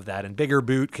and all of that. And Bigger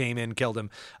Boot came in, killed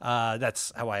him.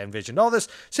 That's how I envisioned all this.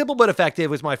 Simple but effective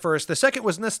was my first. The second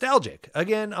was nostalgic.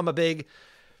 Again, I'm a big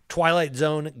Twilight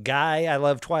Zone guy. I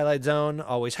love Twilight Zone.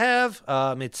 Always have.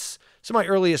 It's some of my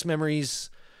earliest memories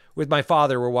with my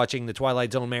father were watching the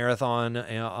Twilight Zone marathon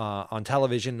on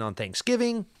television on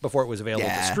Thanksgiving before it was available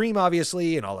to stream,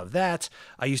 obviously, and all of that.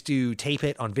 I used to tape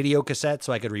it on video cassette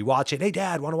so I could rewatch it. Hey,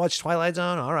 Dad, want to watch Twilight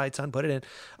Zone? All right, son, put it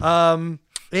in.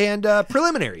 And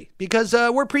preliminary, because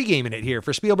we're pre-gaming it here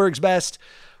for Spielberg's best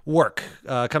work,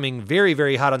 coming very,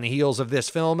 very hot on the heels of this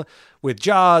film with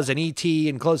Jaws and E.T.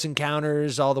 and Close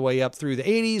Encounters all the way up through the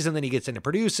 80s, and then he gets into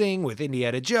producing with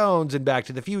Indiana Jones and Back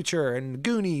to the Future and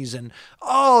Goonies and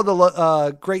all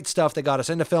the great stuff that got us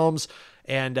into films,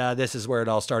 and this is where it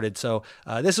all started. So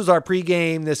this was our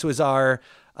pregame. This was our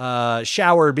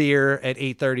shower beer at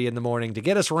 8:30 in the morning to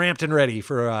get us ramped and ready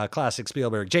for classic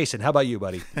Spielberg. Jason, how about you,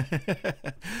 buddy?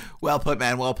 Well put,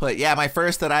 man. Well put. Yeah, my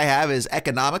first that I have is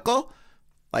economical.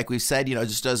 Like we've said,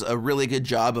 just does a really good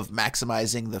job of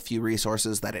maximizing the few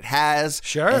resources that it has.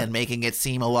 Sure. And making it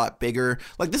seem a lot bigger.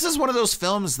 Like, this is one of those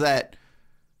films that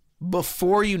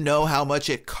before you know how much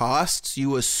it costs,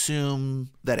 you assume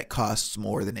that it costs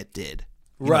more than it did.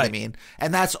 You know what I mean?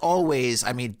 And that's always,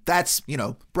 that's,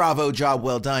 bravo, job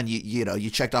well done. You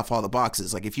checked off all the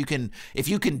boxes. Like, if you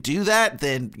can do that,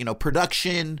 then,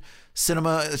 production,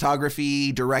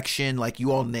 cinematography, direction, like,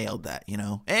 you all nailed that,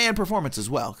 and performance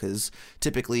as well, because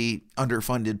typically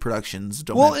underfunded productions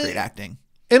don't have great acting.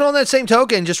 And on that same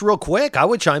token, just real quick, I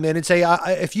would chime in and say,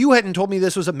 if you hadn't told me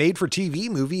this was a made-for-TV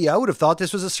movie, I would have thought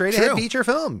this was a straight-ahead feature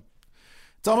film.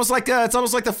 It's almost like the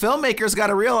filmmakers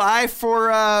got a real eye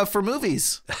for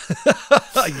movies.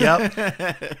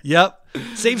 Yep.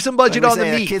 Save some budget on the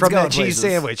meat from that cheese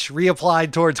sandwich.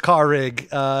 Reapplied towards car rig.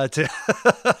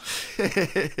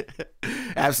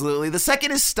 Absolutely. The second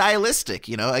is stylistic.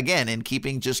 Again, in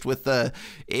keeping just with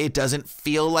it doesn't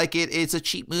feel like it's a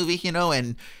cheap movie.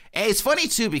 And it's funny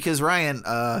too because Ryan.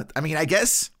 I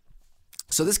guess.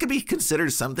 So this could be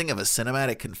considered something of a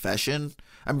cinematic confession.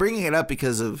 I'm bringing it up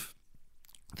because of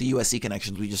the USC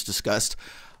connections we just discussed.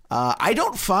 I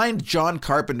don't find John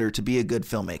Carpenter to be a good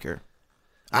filmmaker.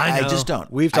 I just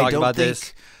don't. We've talked about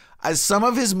this. Some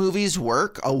of his movies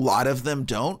work, a lot of them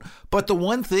don't. But the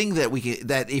one thing that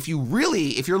if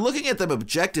you're looking at them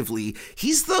objectively,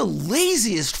 he's the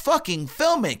laziest fucking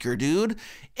filmmaker, dude.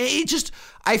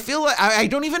 I feel like I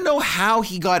don't even know how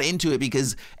he got into it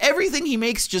because everything he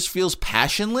makes just feels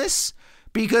passionless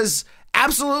because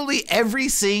absolutely every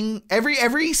scene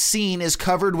is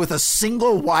covered with a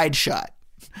single wide shot.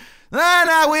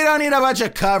 No, we don't need a bunch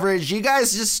of coverage. You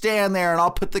guys just stand there and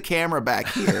I'll put the camera back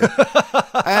here.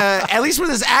 At least with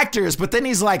his actors. But then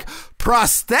he's like,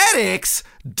 prosthetics,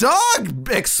 dog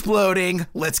exploding.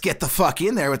 Let's get the fuck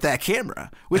in there with that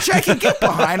camera, which I can get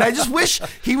behind. I just wish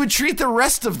he would treat the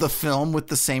rest of the film with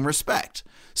the same respect.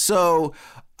 So,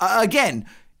 again,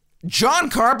 John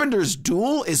Carpenter's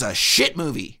Duel is a shit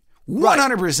movie.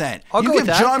 100%. I'll you go give with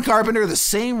that. John Carpenter the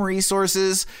same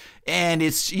resources, and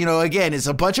it's, again, it's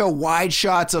a bunch of wide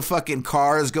shots of fucking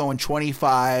cars going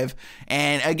 25.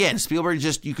 And again, Spielberg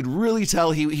you could really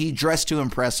tell he dressed to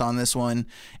impress on this one,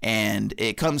 and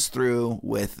it comes through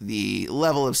with the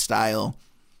level of style.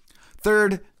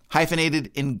 Third,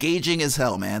 hyphenated, engaging as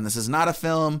hell, man. This is not a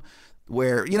film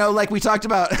where, like we talked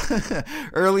about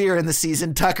earlier in the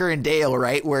season, Tucker and Dale,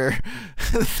 right? Where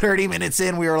 30 minutes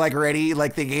in, we were like ready,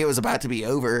 like thinking it was about to be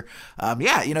over.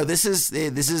 This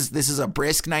is a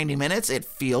brisk 90 minutes. It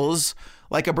feels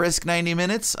like a brisk 90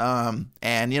 minutes.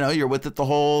 And you're with it the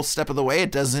whole step of the way.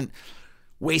 It doesn't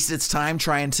waste its time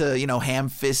trying to, ham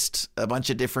fist a bunch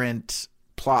of different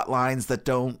plot lines that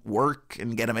don't work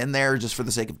and get them in there just for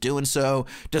the sake of doing so.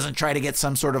 Doesn't try to get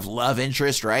some sort of love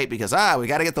interest, right? Because we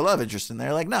got to get the love interest in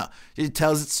there. Like, no, it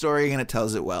tells its story and it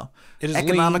tells it well. It is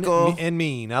economical lean and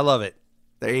mean. I love it.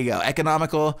 There you go.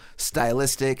 Economical,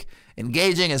 stylistic,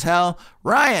 engaging as hell.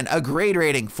 Ryan, a grade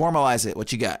rating. Formalize it.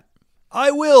 What you got?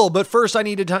 I will, but first I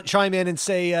need to chime in and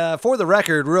say, for the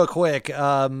record, real quick,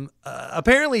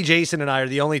 apparently Jason and I are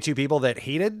the only two people that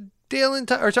hated Dale and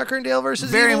Tucker and Dale versus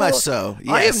Very Evil. much so.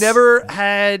 Yes. I have never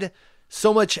had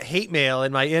so much hate mail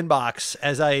in my inbox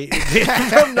as I did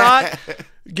from not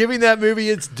giving that movie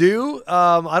its due.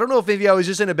 I don't know if maybe I was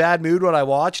just in a bad mood when I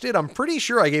watched it. I'm pretty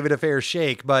sure I gave it a fair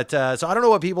shake, but so I don't know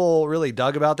what people really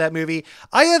dug about that movie.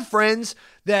 I have friends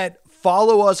that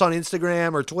follow us on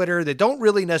Instagram or Twitter that don't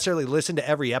really necessarily listen to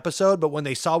every episode, but when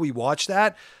they saw we watched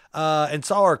that and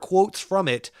saw our quotes from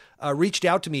it, reached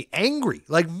out to me angry,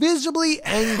 like visibly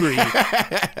angry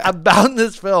about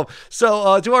this film.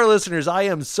 So to our listeners, I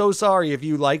am so sorry if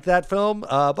you liked that film,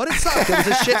 but it sucked. It was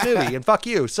a shit movie, and fuck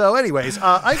you. So anyways,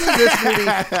 I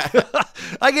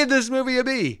gave this movie a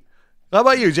B. How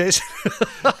about you, Jason?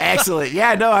 Excellent.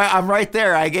 Yeah, no, I'm right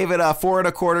there. I gave it a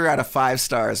 4.25 out of 5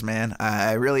 stars, man.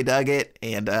 I really dug it.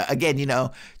 And again,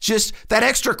 just that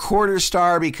extra quarter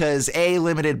star because A,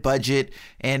 limited budget,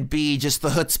 and B, just the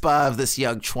chutzpah of this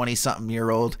young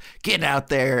 20-something-year-old getting out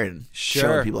there and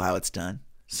showing people how it's done.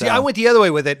 So, see, I went the other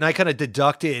way with it, and I kind of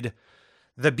deducted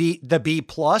the B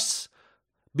plus.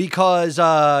 Because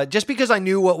just because I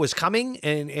knew what was coming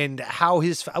and how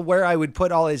where I would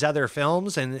put all his other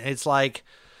films, and it's like,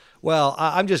 well,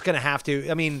 I'm just gonna have to.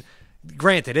 I mean,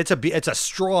 granted, it's a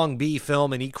strong B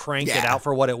film, and he cranked it out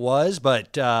for what it was.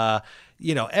 But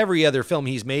every other film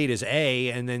he's made is A,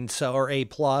 and then or A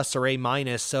plus or A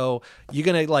minus. So you're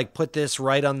gonna put this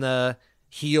right on the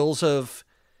heels of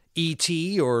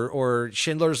E.T. or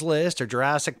Schindler's List or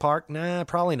Jurassic Park? Nah,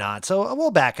 probably not. So we'll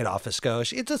back it off a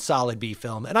skosh. It's a solid B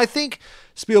film. And I think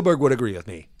Spielberg would agree with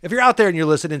me. If you're out there and you're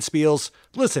listening, Spiels,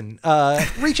 listen,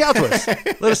 reach out to us.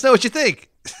 Let us know what you think.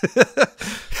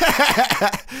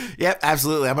 Yep,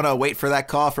 absolutely. I'm going to wait for that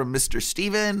call from Mr.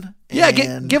 Steven. Yeah,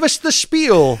 give us the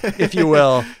spiel, if you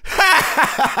will. You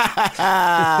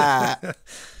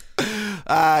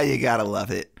got to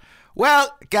love it.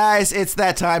 Well, guys, it's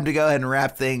that time to go ahead and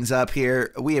wrap things up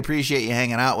here. We appreciate you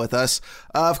hanging out with us.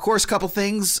 Of course, a couple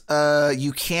things.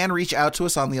 You can reach out to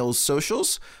us on the old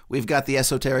socials. We've got the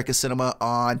Esoterica Cinema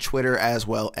on Twitter as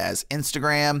well as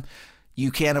Instagram. You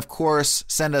can, of course,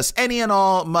 send us any and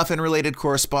all muffin-related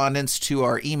correspondence to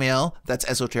our email. That's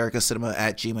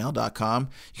esotericacinema@gmail.com.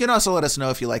 You can also let us know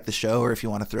if you like the show or if you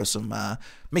want to throw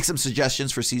make some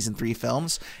suggestions for season 3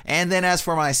 films. And then as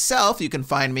for myself, you can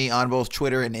find me on both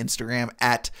Twitter and Instagram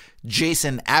at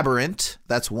Jason Aberrant.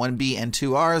 That's 1 B and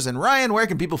 2 R's. And Ryan, where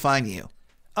can people find you?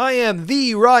 I am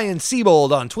the Ryan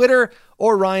Siebold on Twitter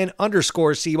or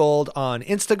Ryan_Siebold on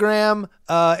Instagram.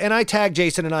 And I tag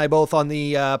Jason and I both on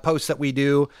the posts that we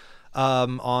do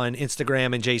on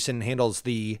Instagram, and Jason handles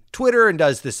the Twitter and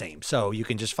does the same. So you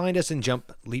can just find us and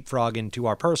leapfrog into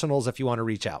our personals if you want to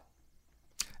reach out.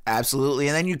 Absolutely.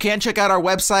 And then you can check out our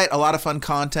website. A lot of fun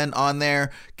content on there.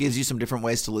 Gives you some different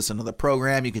ways to listen to the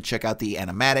program. You can check out the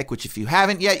Animatic, which if you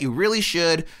haven't yet, you really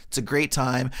should. It's a great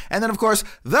time. And then, of course,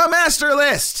 the Master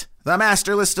List. The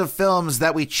Master List of films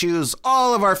that we choose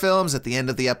all of our films at the end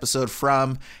of the episode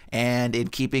from. And in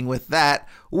keeping with that,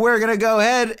 we're going to go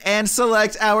ahead and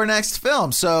select our next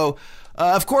film. So,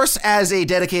 of course, as a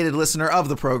dedicated listener of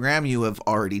the program, you have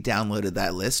already downloaded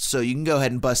that list, so you can go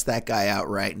ahead and bust that guy out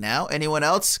right now. Anyone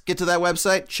else, get to that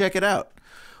website, check it out.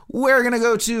 We're going to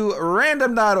go to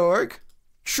random.org,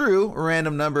 true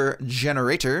random number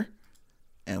generator,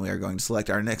 and we are going to select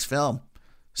our next film.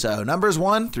 So numbers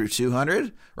 1 through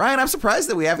 200. Ryan, I'm surprised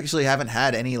that we haven't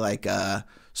had any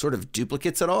sort of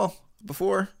duplicates at all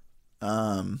before.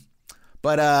 Yeah,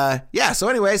 so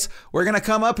anyways, we're going to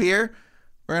come up here.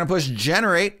 We're going to push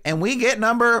generate, and we get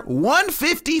number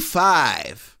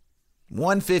 155.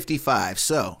 155.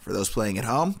 So, for those playing at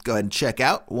home, go ahead and check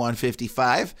out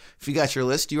 155. If you got your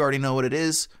list, you already know what it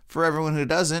is. For everyone who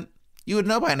doesn't, you would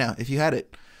know by now if you had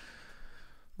it.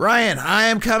 Ryan, I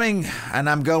am coming, and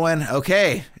I'm going,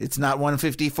 okay, it's not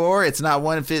 154, it's not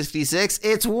 156,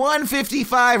 it's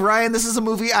 155, Ryan. This is a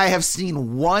movie I have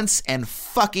seen once and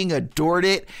fucking adored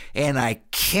it, and I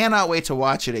cannot wait to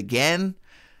watch it again.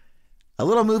 A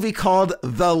little movie called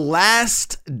The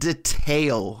Last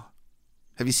Detail.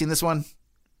 Have you seen this one?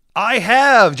 I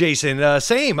have, Jason.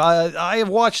 Same. I have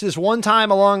watched this one time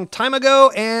a long time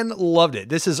ago and loved it.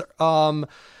 This is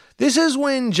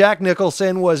when Jack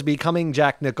Nicholson was becoming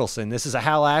Jack Nicholson. This is a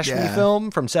Hal Ashby film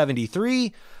from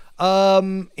 1973.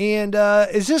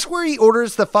 Is this where he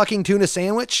orders the fucking tuna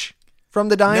sandwich from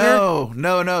the diner?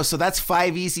 No. So that's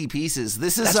 5 Easy Pieces.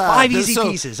 This is 5 Easy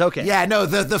Pieces. Okay. Yeah, no,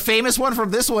 the famous one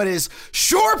from this one is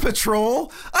Shore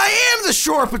Patrol. I am the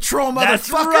Shore Patrol, motherfucker. That's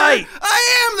right.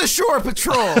 I am the Shore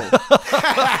Patrol.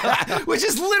 Which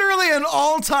is literally an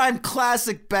all-time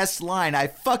classic best line. I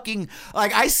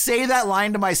say that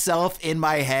line to myself in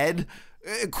my head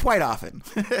quite often.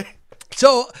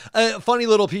 So, a funny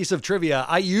little piece of trivia.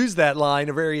 I used that line,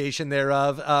 a variation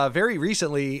thereof, very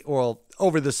recently,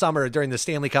 over the summer during the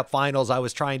Stanley Cup Finals. I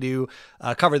was trying to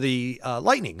cover the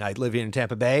Lightning. I live in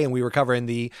Tampa Bay, and we were covering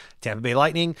the Tampa Bay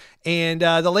Lightning. And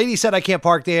the lady said I can't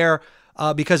park there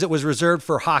because it was reserved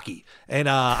for hockey. And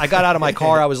I got out of my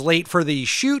car. I was late for the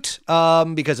shoot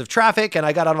because of traffic, and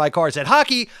I got out of my car and said,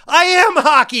 "Hockey, I am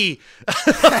hockey."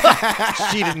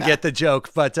 She didn't get the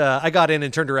joke, but I got in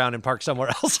and turned around and parked somewhere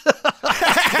else.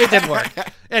 It didn't work.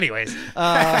 Anyways,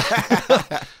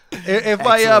 if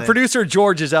my producer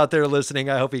George is out there listening,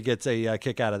 I hope he gets a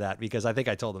kick out of that because I think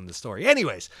I told him the story.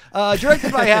 Anyways,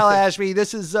 directed by Hal Ashby.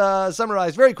 This is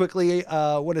summarized very quickly.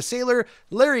 When a sailor,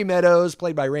 Larry Meadows,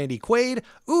 played by Randy Quaid.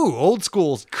 Ooh, old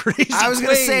school crazy. I was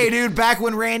going to say, dude, back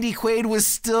when Randy Quaid was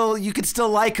still, you could still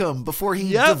like him before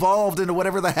he devolved into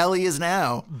whatever the hell he is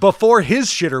now. Before his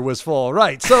shitter was full,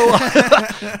 right? So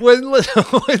when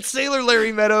Sailor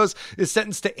Larry Meadows is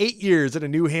sentenced to 8 years in a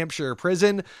New Hampshire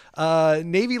prison,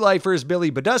 Navy lifers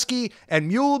Billy Badusky and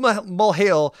Mule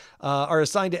Mulhale are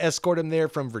assigned to escort him there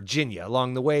from Virginia.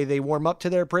 Along the way, they warm up to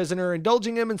their prisoner,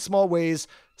 indulging him in small ways,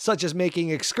 such as making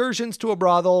excursions to a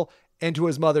brothel and to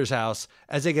his mother's house.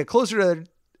 As they get closer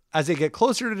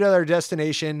to their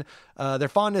destination, their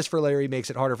fondness for Larry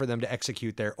makes it harder for them to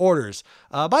execute their orders.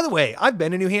 By the way, I've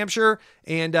been in New Hampshire,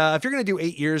 and if you're going to do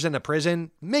 8 years in a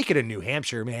prison, make it in New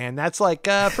Hampshire, man. That's like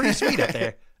pretty sweet up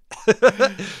there.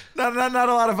 Not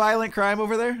a lot of violent crime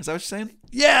over there. Is that what you're saying?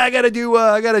 Yeah, I gotta do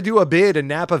a bid in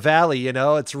Napa Valley. You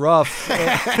know, it's rough.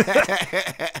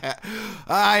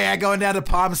 Going down to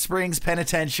Palm Springs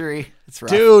Penitentiary. It's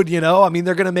rough. Dude, you know, I mean,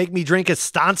 they're gonna make me drink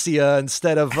Estancia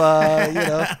instead of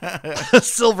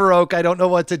Silver Oak. I don't know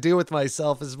what to do with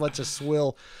myself as much as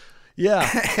swill. Yeah.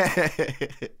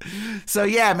 So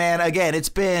yeah, man. Again, it's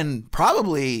been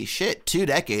probably 2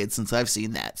 decades since I've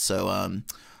seen that. So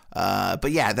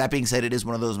but yeah, that being said, it is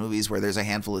one of those movies where there's a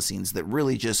handful of scenes that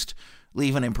really just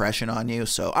leave an impression on you.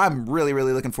 So I'm really,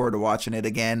 really looking forward to watching it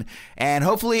again. And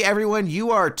hopefully everyone,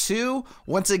 you are too.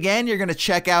 Once again, you're going to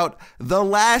check out The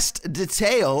Last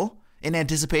Detail in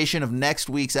anticipation of next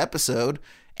week's episode.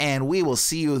 And we will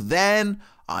see you then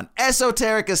on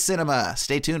Esoterica Cinema.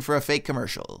 Stay tuned for a fake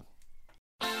commercial.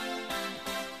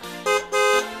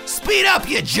 Speed up,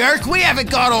 you jerk. We haven't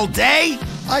got all day.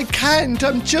 I can't.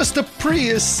 I'm just a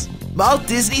Prius. Walt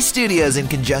Disney Studios, in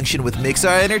conjunction with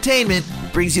Mixar Entertainment,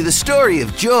 brings you the story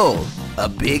of Joel, a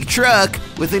big truck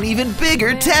with an even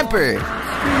bigger temper.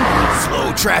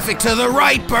 Slow traffic to the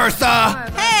right, Bertha.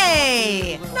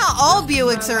 Hey, not all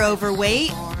Buicks are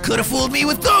overweight. Could have fooled me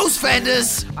with those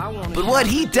fenders. But what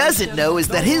he doesn't know is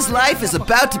that his life is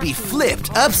about to be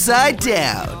flipped upside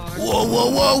down. Whoa,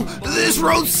 whoa, whoa. This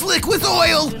road's slick with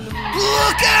oil.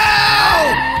 Look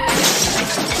out!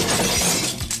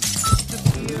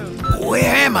 Where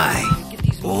am I?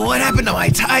 What happened to my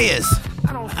tires?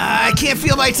 I can't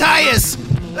feel my tires!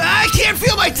 I can't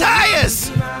feel my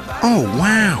tires! Oh,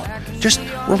 wow. Just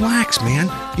relax, man.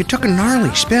 You took a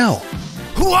gnarly spill.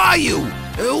 Who are you?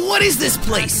 What is this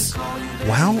place?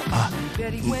 Well,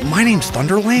 my name's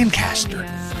Thunder Lancaster.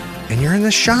 And you're in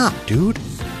the shop, dude.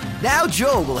 Now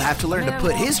Joel will have to learn to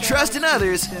put his trust in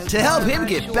others to help him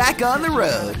get back on the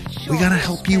road. We gotta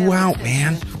help you out,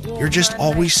 man. You're just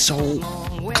always so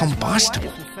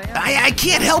combustible. I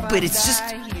can't help it.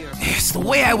 It's the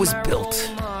way I was built.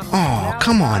 Oh,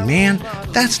 come on, man.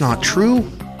 That's not true.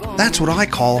 That's what I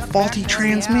call a faulty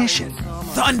transmission.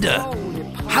 Thunder,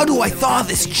 how do I thaw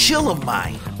this chill of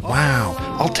mine? Wow,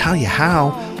 I'll tell you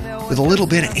how. With a little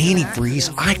bit of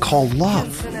antifreeze I call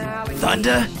love.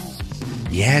 Thunder?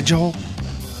 Yeah, Joel?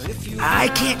 I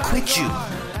can't quit you.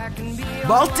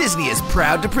 Walt Disney is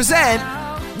proud to present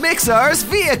Mixar's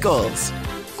Vehicles.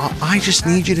 I just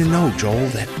need you to know, Joel,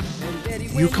 that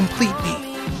you complete me.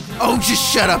 Oh,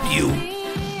 just shut up, you.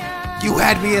 You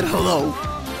had me at hello.